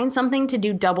can find something to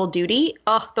do double duty,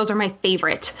 those are my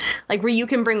favorite. Like where you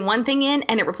can bring one thing in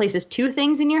and it replaces 2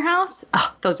 things in your house.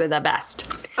 Those are the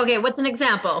best. Okay, what's an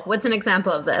example? What's an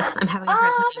example of this? I'm having a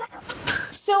hard time.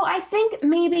 So I think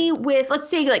maybe with, let's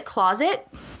say like closet.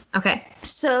 Okay.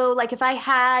 So like if I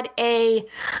had I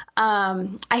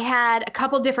had a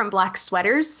couple different black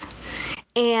sweaters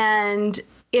and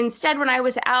instead, when I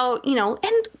was out,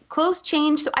 and clothes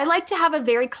change. So I like to have a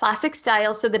very classic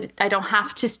style so that I don't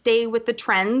have to stay with the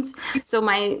trends. So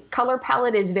my color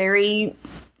palette is very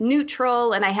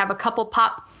neutral and I have a couple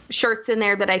pop shirts in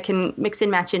there that I can mix and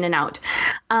match in and out.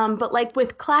 But like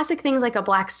with classic things like a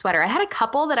black sweater, I had a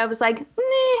couple that I was like,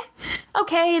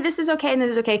 okay, this is okay and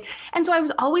this is okay. And so I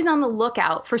was always on the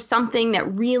lookout for something that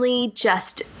really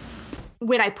just,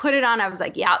 when I put it on, I was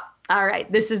like, yeah. All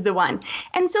right, this is the one.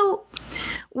 And so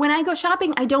when I go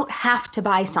shopping, I don't have to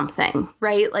buy something,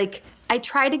 right? Like I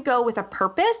try to go with a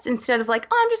purpose instead of like,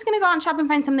 I'm just going to go out and shop and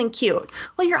find something cute.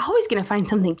 Well, you're always going to find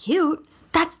something cute.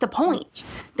 That's the point.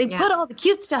 They put all the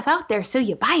cute stuff out there so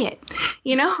you buy it.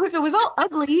 If it was all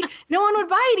ugly, no one would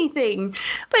buy anything.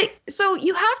 But so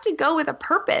you have to go with a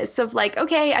purpose of like,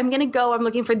 okay, I'm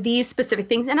looking for these specific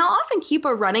things. And I'll often keep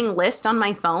a running list on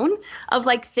my phone of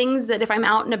like things that if I'm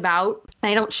out and about,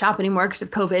 I don't shop anymore because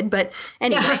of COVID, but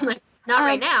anyway. Yeah. Not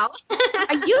right now.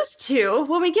 I used to.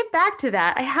 When we get back to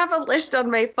that, I have a list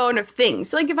on my phone of things.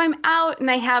 So like if I'm out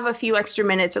and I have a few extra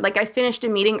minutes or like I finished a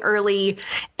meeting early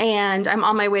and I'm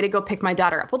on my way to go pick my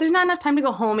daughter up. Well, there's not enough time to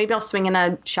go home. Maybe I'll swing in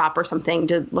a shop or something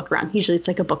to look around. Usually it's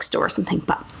like a bookstore or something,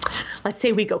 but let's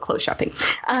say we go clothes shopping.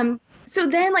 So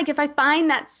then like if I find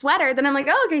that sweater, then I'm like,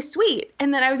 oh, okay, sweet.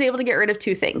 And then I was able to get rid of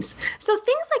 2 things. So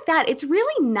things like that, it's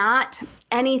really not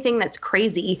anything that's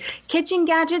crazy. Kitchen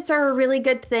gadgets are a really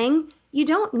good thing. You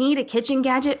don't need a kitchen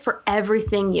gadget for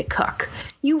everything you cook.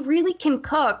 You really can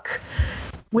cook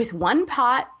with 1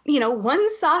 pot,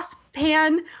 1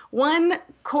 saucepan, 1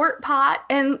 quart pot,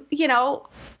 and,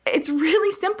 it's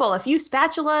really simple. A few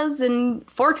spatulas and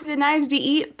forks and knives to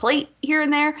eat, plate here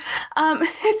and there.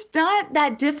 It's not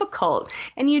that difficult,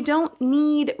 and you don't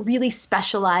need really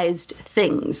specialized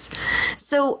things.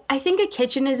 So I think a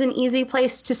kitchen is an easy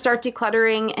place to start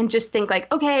decluttering and just think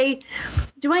like, okay,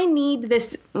 do I need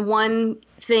this one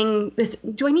thing?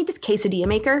 Do I need this quesadilla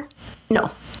maker? No.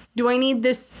 Do I need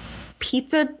this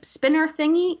pizza spinner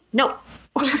thingy? No.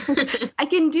 I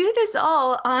can do this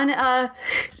all on a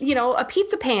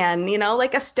pizza pan,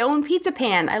 like a stone pizza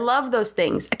pan. I love those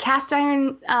things. A cast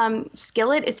iron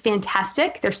skillet is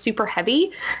fantastic. They're super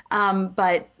heavy,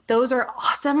 but those are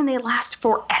awesome and they last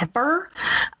forever.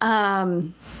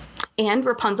 And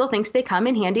Rapunzel thinks they come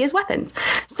in handy as weapons.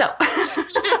 So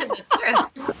that's true.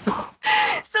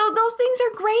 So those things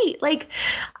are great. Like,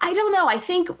 I don't know. I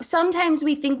think sometimes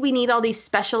we think we need all these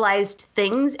specialized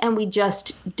things and we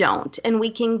just don't. And we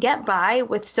can get by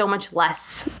with so much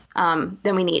less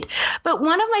than we need. But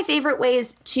one of my favorite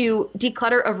ways to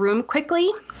declutter a room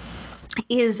quickly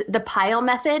is the pile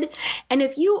method. And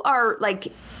if you are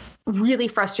like really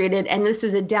frustrated and this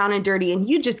is a down and dirty and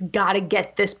you just got to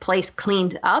get this place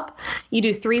cleaned up, you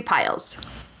do 3 piles: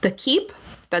 the keep,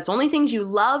 that's only things you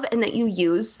love and that you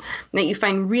use and that you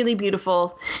find really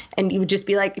beautiful, and you would just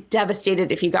be like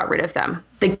devastated if you got rid of them.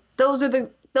 Those are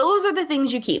the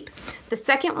things you keep. The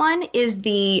second one is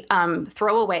the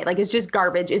throwaway, like it's just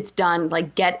garbage. It's done,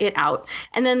 like get it out.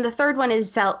 And then the third one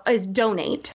is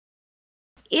donate.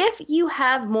 If you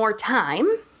have more time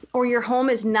or your home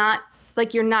is not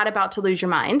like you're not about to lose your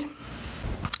mind,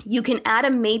 you can add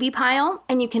a maybe pile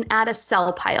and you can add a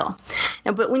sell pile.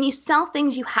 Now, but when you sell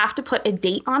things, you have to put a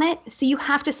date on it. So you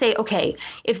have to say, okay,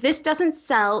 if this doesn't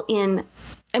sell and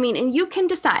you can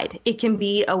decide. It can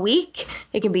be a week,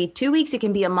 it can be 2 weeks, it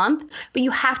can be a month, but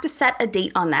you have to set a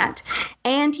date on that.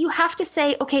 And you have to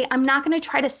say, okay, I'm not going to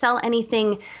try to sell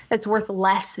anything that's worth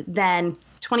less than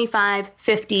 $25,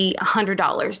 $50,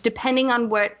 $100, depending on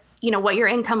what your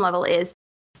income level is.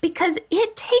 Because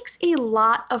it takes a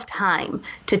lot of time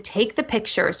to take the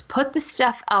pictures, put the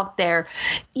stuff out there,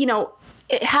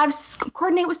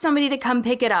 coordinate with somebody to come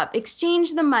pick it up,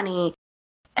 exchange the money,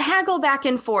 haggle back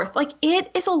and forth. Like,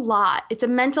 it is a lot. It's a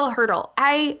mental hurdle.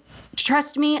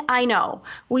 Trust me, I know.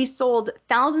 We sold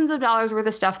thousands of dollars worth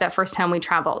of stuff that first time we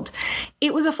traveled.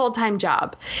 It was a full-time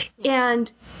job.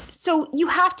 And so you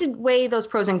have to weigh those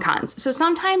pros and cons. So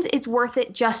sometimes it's worth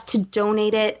it just to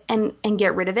donate it and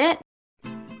get rid of it.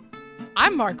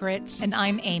 I'm Margaret. And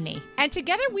I'm Amy. And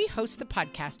together we host the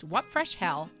podcast, What Fresh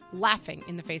Hell? Laughing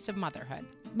in the Face of Motherhood.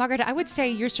 Margaret, I would say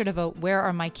you're sort of a where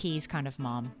are my keys kind of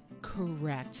mom.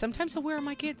 Correct. Sometimes a where are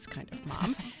my kids kind of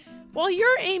mom. Well,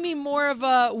 you're, Amy, more of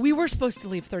a we were supposed to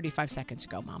leave 35 seconds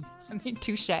ago, mom.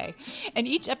 Touche. In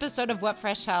each episode of What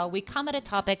Fresh Hell, we come at a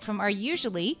topic from our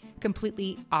usually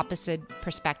completely opposite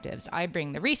perspectives. I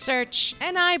bring the research.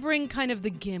 And I bring kind of the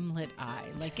gimlet eye.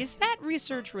 Like, is that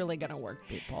research really going to work,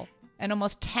 people? And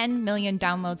almost 10 million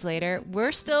downloads later,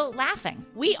 we're still laughing.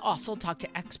 We also talk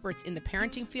to experts in the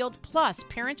parenting field, plus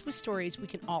parents with stories we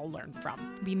can all learn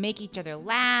from. We make each other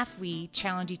laugh, we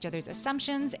challenge each other's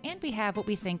assumptions, and we have what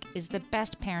we think is the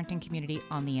best parenting community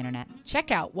on the internet. Check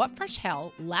out What Fresh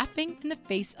Hell? Laughing in the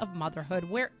Face of Motherhood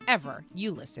wherever you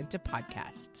listen to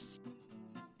podcasts.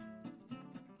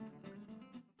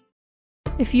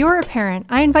 If you're a parent,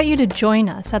 I invite you to join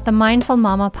us at the Mindful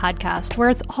Mama podcast, where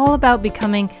it's all about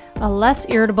becoming a less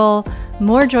irritable,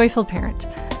 more joyful parent.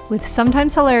 With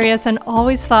sometimes hilarious and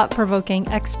always thought-provoking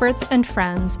experts and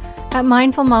friends, at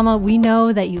Mindful Mama, we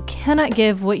know that you cannot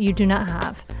give what you do not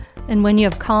have. And when you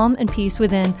have calm and peace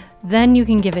within, then you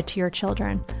can give it to your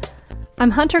children. I'm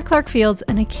Hunter Clark Fields,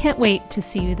 and I can't wait to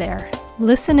see you there.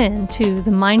 Listen in to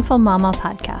the Mindful Mama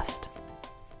podcast.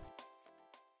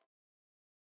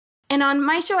 And on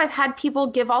my show, I've had people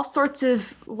give all sorts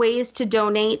of ways to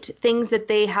donate things that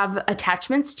they have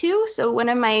attachments to. So one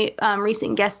of my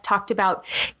recent guests talked about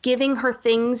giving her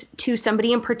things to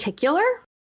somebody in particular.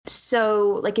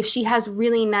 So like if she has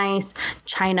really nice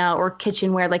china or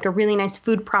kitchenware, like a really nice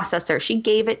food processor, she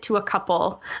gave it to a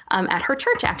couple at her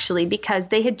church, actually, because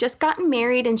they had just gotten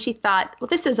married and she thought, well,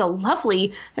 this is a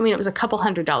lovely, it was a couple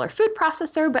 $100 food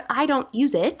processor, but I don't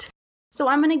use it. So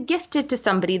I'm going to gift it to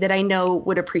somebody that I know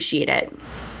would appreciate it.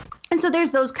 And so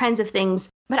there's those kinds of things.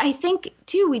 But I think,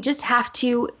 too, we just have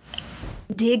to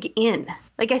dig in.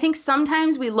 Like, I think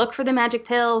sometimes we look for the magic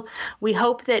pill. We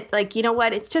hope that, like, you know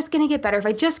what, it's just going to get better. If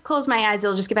I just close my eyes,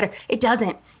 it'll just get better. It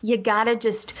doesn't. You got to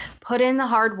just put in the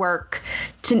hard work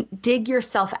to dig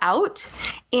yourself out.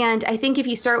 And I think if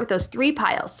you start with those 3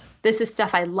 piles, this is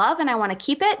stuff I love and I want to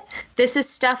keep it. This is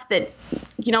stuff that,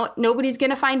 nobody's going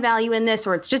to find value in this,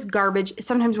 or it's just garbage.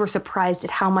 Sometimes we're surprised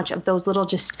at how much of those little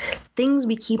just things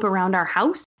we keep around our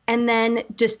house. And then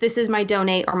just this is my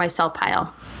donate or my sell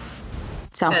pile.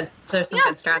 So good. So some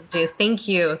good strategies. Thank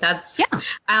you.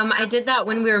 I did that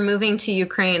when we were moving to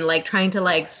Ukraine, like trying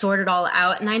to sort it all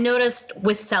out. And I noticed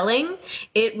with selling,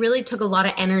 it really took a lot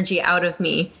of energy out of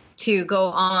me to go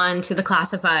on to the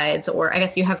classifieds, or I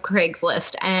guess you have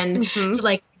Craigslist, and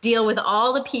to deal with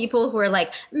all the people who are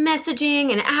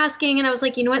messaging and asking. And I was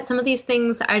like, you know what, some of these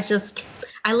things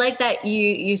I like that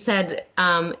you said,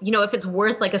 if it's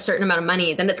worth a certain amount of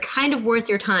money, then it's kind of worth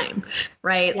your time,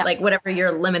 right? Yeah. Whatever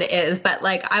your limit is. But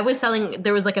I was selling,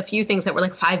 there was a few things that were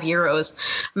 €5.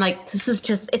 I'm like, this is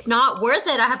just, it's not worth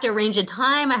it. I have to arrange a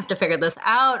time. I have to figure this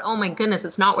out. Oh my goodness.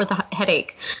 It's not worth the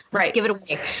headache. Right. Give it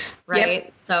away. Right.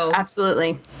 Yep. So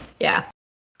absolutely. Yeah.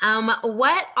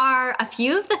 What are a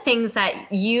few of the things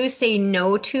that you say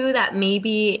no to that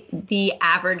maybe the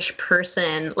average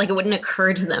person, it wouldn't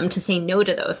occur to them to say no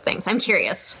to those things? I'm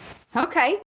curious.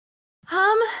 Okay.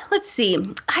 Let's see.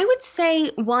 I would say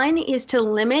one is to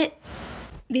limit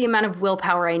the amount of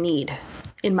willpower I need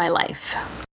in my life.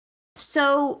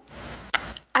 So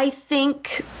I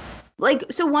think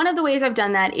So one of the ways I've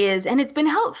done that is, and it's been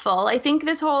helpful, I think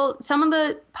some of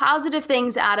the positive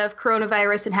things out of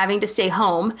coronavirus and having to stay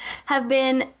home have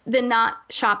been the not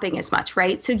shopping as much,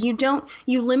 right? So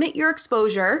you limit your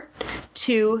exposure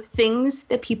to things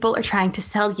that people are trying to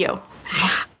sell you.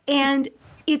 And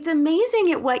it's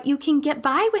amazing at what you can get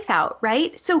by without,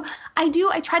 right? So I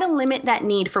try to limit that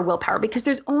need for willpower because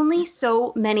there's only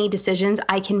so many decisions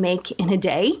I can make in a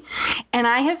day. And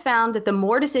I have found that the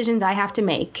more decisions I have to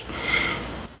make,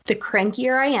 the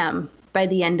crankier I am by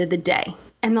the end of the day.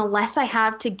 And the less I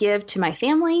have to give to my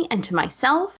family and to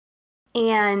myself.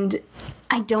 And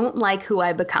I don't like who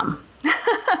I become.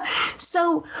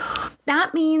 So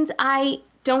that means I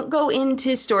don't go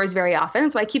into stores very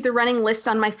often. So I keep the running list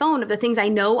on my phone of the things I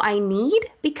know I need,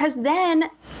 because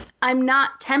then I'm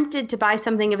not tempted to buy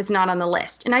something if it's not on the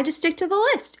list. And I just stick to the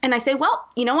list. And I say, well,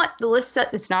 you know what? The list said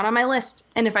it's not on my list.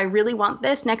 And if I really want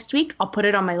this next week, I'll put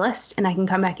it on my list and I can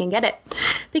come back and get it,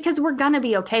 because we're going to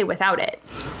be okay without it.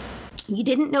 You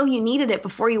didn't know you needed it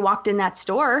before you walked in that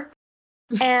store.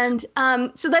 And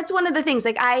so that's one of the things.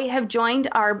 Like, I have joined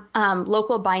our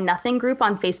local Buy Nothing group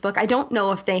on Facebook. I don't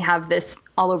know if they have this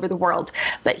all over the world,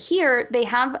 but here they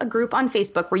have a group on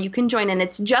Facebook where you can join, and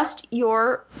it's just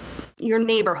your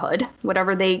neighborhood,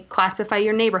 whatever they classify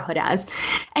your neighborhood as,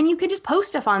 and you could just post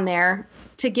stuff on there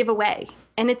to give away.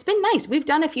 And it's been nice. We've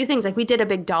done a few things. Like, we did a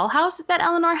big dollhouse that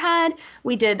Eleanor had.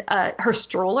 We did her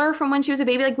stroller from when she was a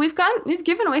baby. Like, we've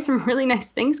given away some really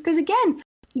nice things because, again,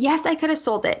 yes, I could have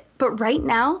sold it, but right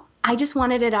now I just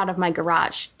wanted it out of my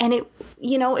garage. And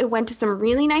it went to some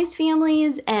really nice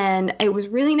families, and it was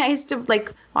really nice to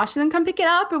watch them come pick it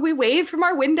up, and we waved from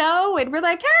our window and we're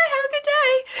like, hey, have a good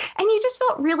day. And you just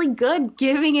felt really good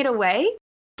giving it away.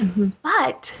 Mm-hmm.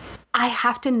 But I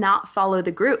have to not follow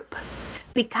the group,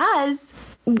 because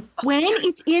when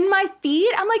it's in my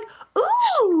feed, I'm like,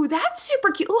 ooh, that's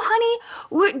super cute. Ooh,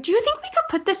 honey, do you think we could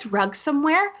put this rug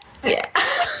somewhere? Yeah.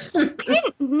 I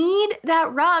didn't need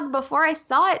that rug before I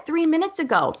saw it 3 minutes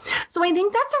ago. So I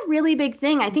think that's a really big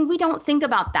thing. I think we don't think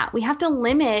about that. We have to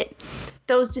limit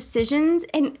those decisions,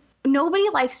 and nobody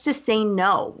likes to say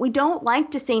no. We don't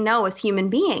like to say no as human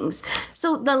beings.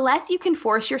 So the less you can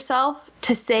force yourself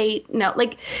to say no,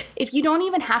 if you don't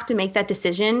even have to make that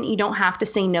decision, you don't have to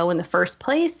say no in the first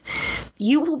place,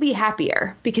 you will be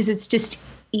happier because it's just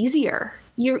easier.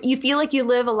 You feel like you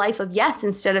live a life of yes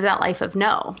instead of that life of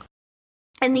no.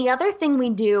 And the other thing we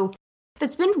do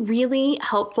that's been really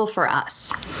helpful for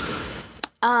us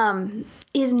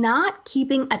is not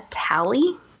keeping a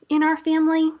tally in our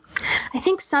family. I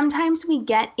think sometimes we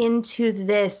get into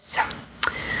this,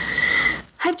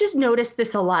 I've just noticed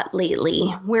this a lot lately,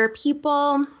 where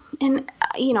people, and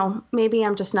maybe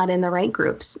I'm just not in the right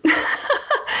groups,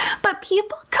 but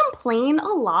people complain a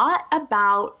lot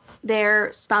about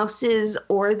their spouses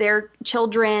or their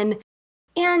children.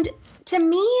 And to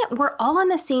me, we're all on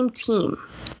the same team.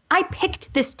 I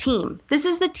picked this team. This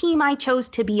is the team I chose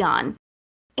to be on.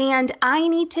 And I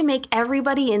need to make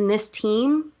everybody in this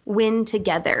team win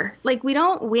together. We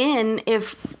don't win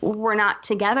if we're not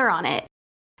together on it.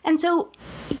 And so,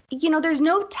 there's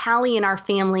no tally in our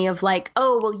family of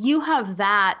oh, well, you have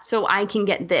that, so I can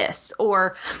get this,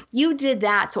 or you did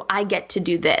that, so I get to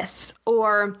do this,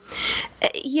 or,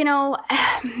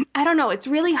 I don't know. It's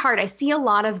really hard. I see a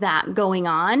lot of that going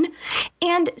on.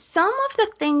 And some of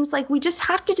the things, we just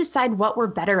have to decide what we're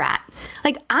better at.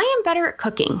 I am better at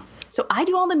cooking. So I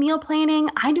do all the meal planning.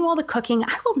 I do all the cooking.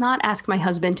 I will not ask my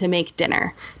husband to make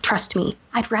dinner. Trust me,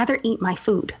 I'd rather eat my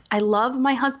food. I love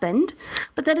my husband,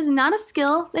 but that is not a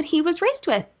skill that he was raised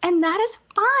with. And that is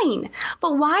fine.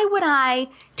 But why would I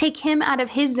take him out of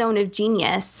his zone of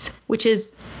genius, which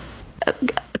is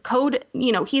code?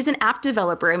 He's an app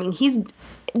developer. I mean, he's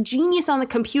genius on the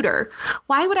computer.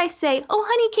 Why would I say, oh,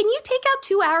 honey, can you take out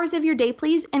 2 hours of your day,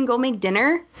 please, and go make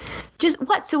dinner? Just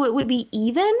what? So it would be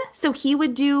even? So he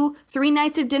would do 3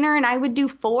 nights of dinner and I would do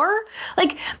 4?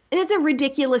 It's a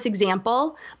ridiculous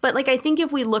example, but I think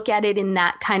if we look at it in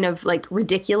that kind of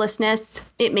ridiculousness,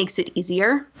 it makes it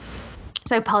easier.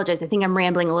 So I apologize. I think I'm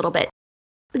rambling a little bit.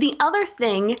 But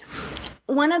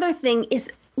one other thing is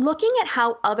looking at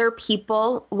how other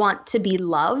people want to be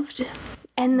loved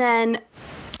and then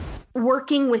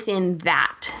working within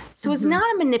that. So it's not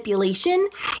a manipulation.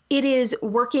 It is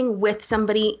working with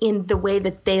somebody in the way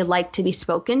that they like to be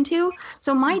spoken to.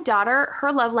 So my daughter,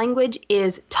 her love language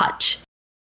is touch.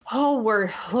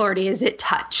 Oh, Lordy, is it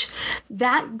touch?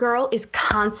 That girl is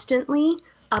constantly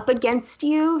up against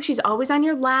you. She's always on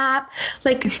your lap,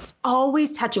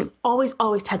 always touching, always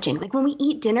touching. When we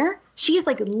eat dinner, she's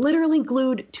like literally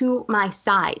glued to my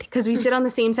side because we sit on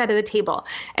the same side of the table.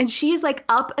 And she's like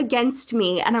up against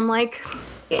me. And I'm like,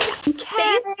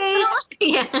 okay.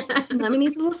 Yeah. Mommy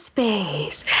needs a little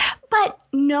space. But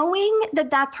knowing that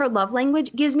that's her love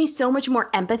language gives me so much more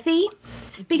empathy.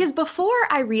 Because before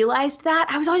I realized that,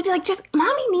 I was always like,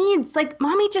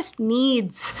 mommy just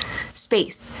needs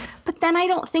space. But then I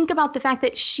don't think about the fact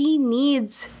that she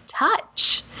needs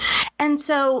touch. And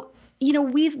so,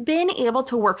 we've been able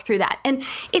to work through that. And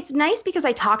it's nice because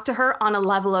I talk to her on a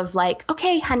level of like,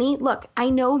 okay, honey, look,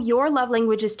 I know your love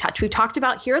language is touch. We've talked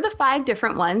about, here are the 5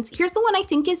 different ones. Here's the one I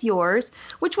think is yours.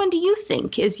 Which one do you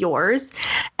think is yours?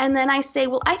 And then I say,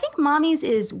 well, I think mommy's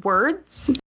is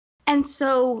words. And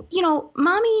so,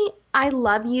 mommy, I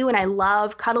love you and I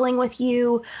love cuddling with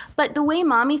you. But the way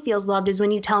mommy feels loved is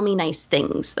when you tell me nice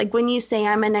things. Like when you say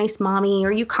I'm a nice mommy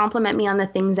or you compliment me on the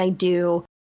things I do.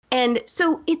 And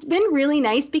so it's been really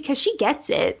nice because she gets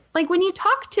it. Like when you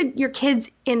talk to your kids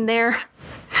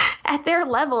at their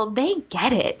level, they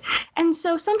get it. And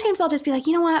so sometimes I'll just be like,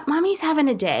 you know what, mommy's having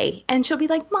a day. And she'll be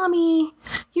like, mommy,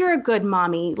 you're a good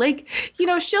mommy. Like,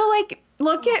 she'll like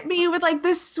look at me with like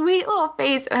this sweet little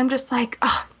face. And I'm just like,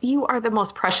 oh, you are the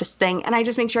most precious thing. And I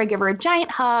just make sure I give her a giant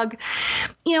hug,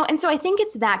 and so I think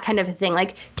it's that kind of a thing.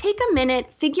 Like take a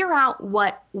minute, figure out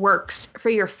what works for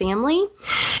your family.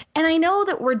 And I know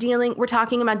that we're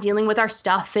talking about dealing with our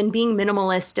stuff and being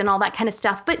minimalist and all that kind of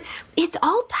stuff, but it's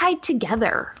all tied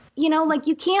together. Like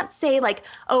you can't say like,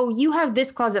 oh, you have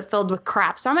this closet filled with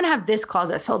crap, so I'm going to have this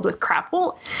closet filled with crap.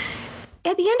 Well,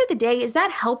 at the end of the day, is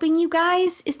that helping you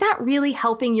guys? Is that really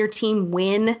helping your team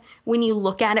win when you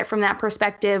look at it from that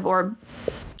perspective? Or,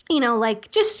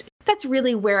 that's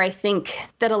really where I think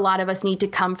that a lot of us need to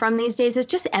come from these days is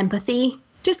just empathy.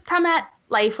 Just come at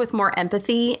life with more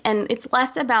empathy. And it's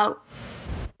less about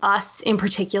us in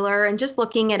particular and just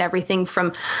looking at everything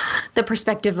from the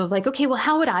perspective of like, okay, well,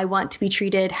 how would I want to be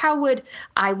treated? How would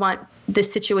I want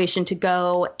this situation to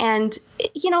go? And,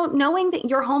 knowing that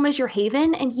your home is your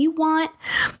haven and you want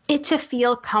it to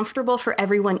feel comfortable for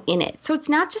everyone in it. So it's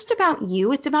not just about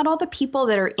you, it's about all the people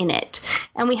that are in it.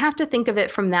 And we have to think of it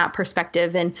from that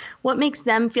perspective and what makes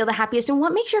them feel the happiest and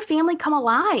what makes your family come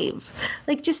alive.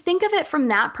 Like just think of it from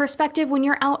that perspective when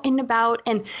you're out and about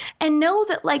and know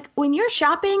that like when you're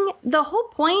shopping, the whole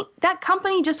point, that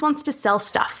company just wants to sell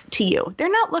stuff to you. They're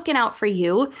not looking out for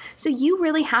you. So you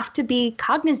really have to be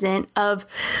cognizant of,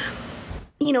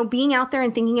 being out there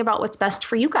and thinking about what's best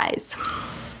for you guys.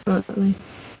 Absolutely.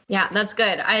 Yeah, that's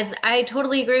good. I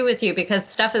totally agree with you because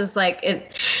stuff is like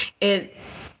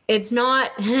it's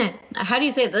not, how do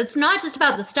you say it? It's not just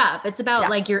about the stuff. It's about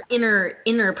like your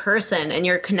inner person and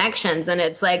your connections. And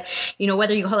it's like,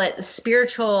 whether you call it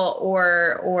spiritual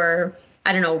or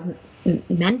I don't know,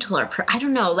 mental or I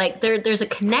don't know, like there's a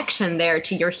connection there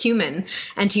to your human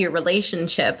and to your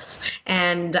relationships.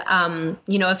 And,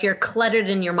 if you're cluttered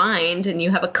in your mind and you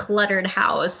have a cluttered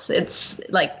house, it's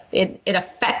like it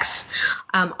affects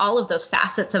all of those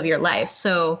facets of your life.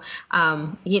 So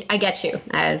I get you.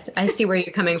 I see where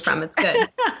you're coming from. It's good.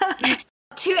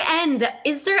 To end,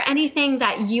 is there anything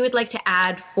that you would like to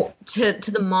add to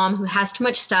the mom who has too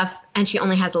much stuff and she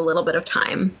only has a little bit of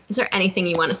time? Is there anything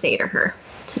you want to say to her?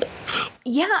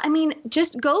 Yeah, I mean,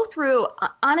 just go through,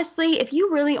 honestly, if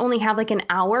you really only have like an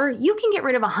hour, you can get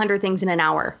rid of 100 things in an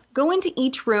hour. Go into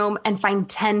each room and find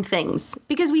 10 things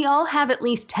because we all have at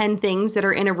least 10 things that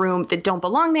are in a room that don't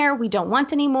belong there. We don't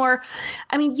want anymore.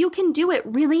 I mean, you can do it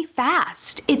really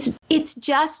fast. It's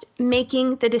just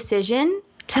making the decision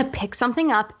to pick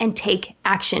something up and take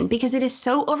action because it is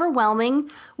so overwhelming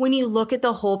when you look at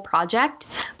the whole project.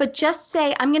 But just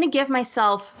say, I'm going to give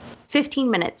myself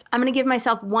 15 minutes. I'm going to give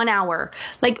myself 1 hour.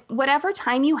 Like whatever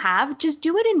time you have, just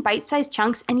do it in bite-sized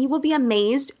chunks and you will be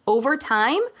amazed over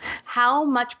time how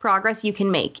much progress you can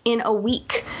make in a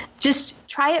week. Just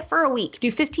try it for a week.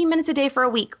 Do 15 minutes a day for a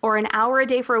week or an hour a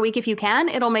day for a week if you can.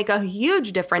 It'll make a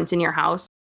huge difference in your house.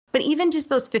 But even just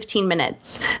those 15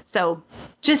 minutes. So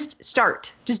just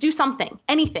start. Just do something.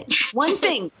 Anything. One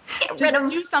thing. Just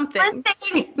do something. One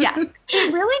thing. Yeah.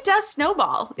 It really does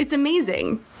snowball. It's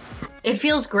amazing. It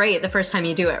feels great the first time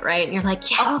you do it, right? And you're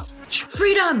like, yes,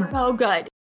 freedom. Oh, good.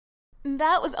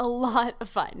 That was a lot of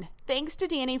fun. Thanks to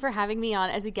Danny for having me on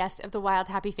as a guest of the Wild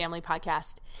Happy Family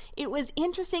podcast. It was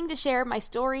interesting to share my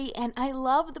story, and I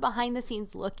love the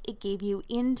behind-the-scenes look it gave you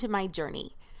into my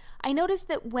journey. I noticed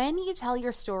that when you tell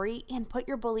your story and put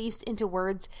your beliefs into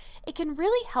words, it can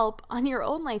really help on your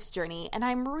own life's journey, and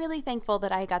I'm really thankful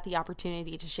that I got the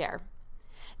opportunity to share.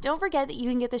 Don't forget that you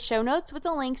can get the show notes with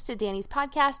the links to Danny's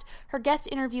podcast, her guest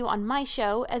interview on my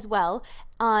show as well,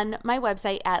 on my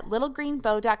website at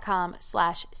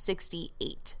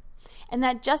littlegreenbow.com/68. And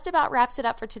that just about wraps it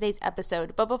up for today's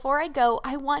episode. But before I go,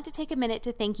 I want to take a minute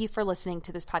to thank you for listening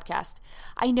to this podcast.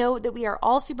 I know that we are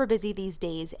all super busy these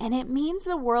days, and it means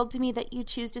the world to me that you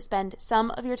choose to spend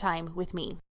some of your time with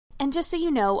me. And just so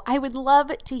you know, I would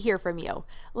love to hear from you.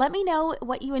 Let me know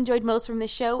what you enjoyed most from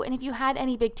this show, and if you had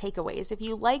any big takeaways. If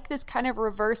you like this kind of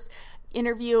reverse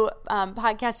interview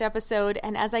podcast episode,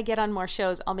 and as I get on more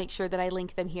shows, I'll make sure that I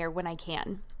link them here when I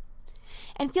can.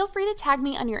 And feel free to tag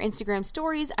me on your Instagram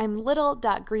stories. I'm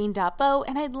little.green.bow,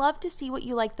 and I'd love to see what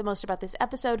you liked the most about this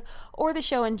episode or the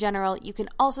show in general. You can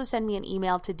also send me an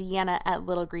email to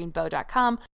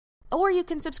deanna@littlegreenbow.com, or you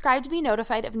can subscribe to be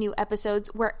notified of new episodes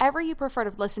wherever you prefer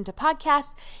to listen to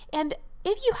podcasts. And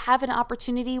if you have an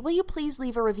opportunity, will you please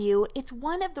leave a review? It's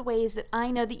one of the ways that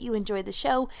I know that you enjoy the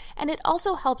show, and it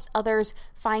also helps others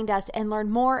find us and learn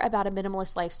more about a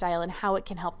minimalist lifestyle and how it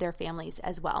can help their families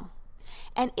as well.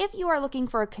 And if you are looking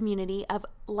for a community of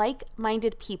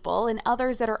like-minded people and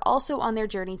others that are also on their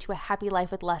journey to a happy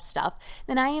life with less stuff,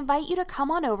 then I invite you to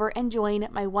come on over and join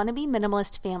my Wannabe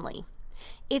Minimalist family.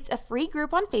 It's a free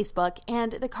group on Facebook,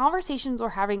 and the conversations we're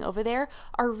having over there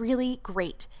are really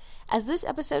great. As this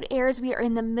episode airs, we are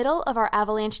in the middle of our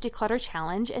Avalanche Declutter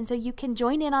Challenge, and so you can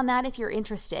join in on that if you're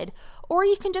interested, or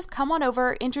you can just come on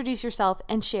over, introduce yourself,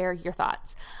 and share your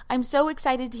thoughts. I'm so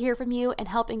excited to hear from you and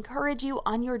help encourage you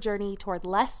on your journey toward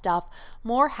less stuff,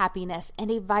 more happiness, and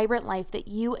a vibrant life that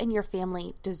you and your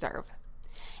family deserve.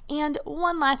 And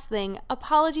one last thing,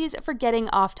 apologies for getting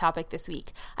off topic this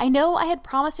week. I know I had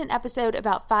promised an episode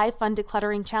about 5 fun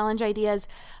decluttering challenge ideas,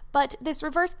 but this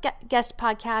reverse guest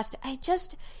podcast,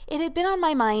 it had been on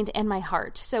my mind and my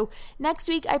heart. So next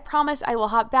week, I promise I will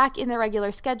hop back in the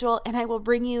regular schedule and I will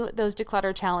bring you those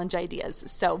declutter challenge ideas.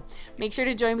 So make sure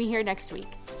to join me here next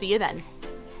week. See you then.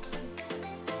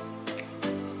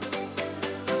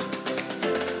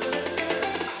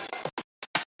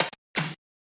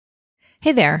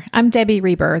 Hey there, I'm Debbie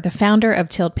Reber, the founder of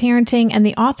Tilt Parenting and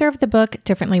the author of the book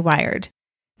Differently Wired.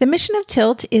 The mission of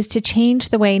Tilt is to change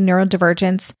the way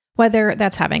neurodivergence, whether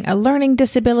that's having a learning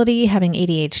disability, having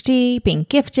ADHD, being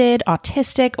gifted,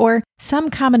 autistic, or some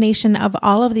combination of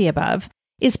all of the above,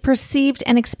 is perceived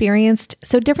and experienced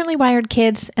so differently wired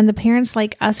kids and the parents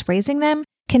like us raising them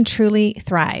can truly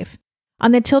thrive.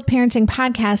 On the Tilt Parenting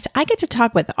podcast, I get to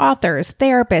talk with authors,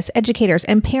 therapists, educators,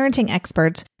 and parenting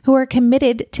experts who are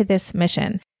committed to this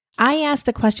mission. I ask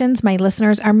the questions my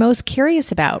listeners are most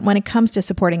curious about when it comes to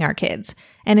supporting our kids.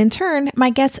 And in turn,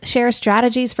 my guests share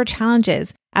strategies for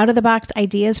challenges, out-of-the-box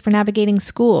ideas for navigating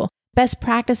school, best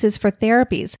practices for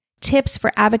therapies, tips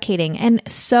for advocating, and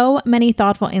so many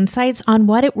thoughtful insights on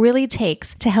what it really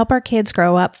takes to help our kids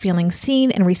grow up feeling seen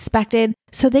and respected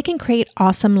so they can create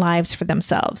awesome lives for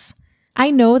themselves. I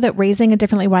know that raising a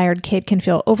differently wired kid can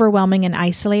feel overwhelming and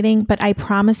isolating, but I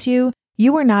promise you,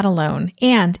 you are not alone,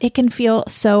 and it can feel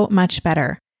so much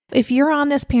better. If you're on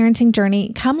this parenting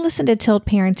journey, come listen to Tilt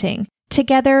Parenting.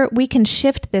 Together, we can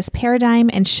shift this paradigm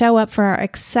and show up for our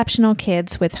exceptional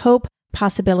kids with hope,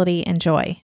 possibility, and joy.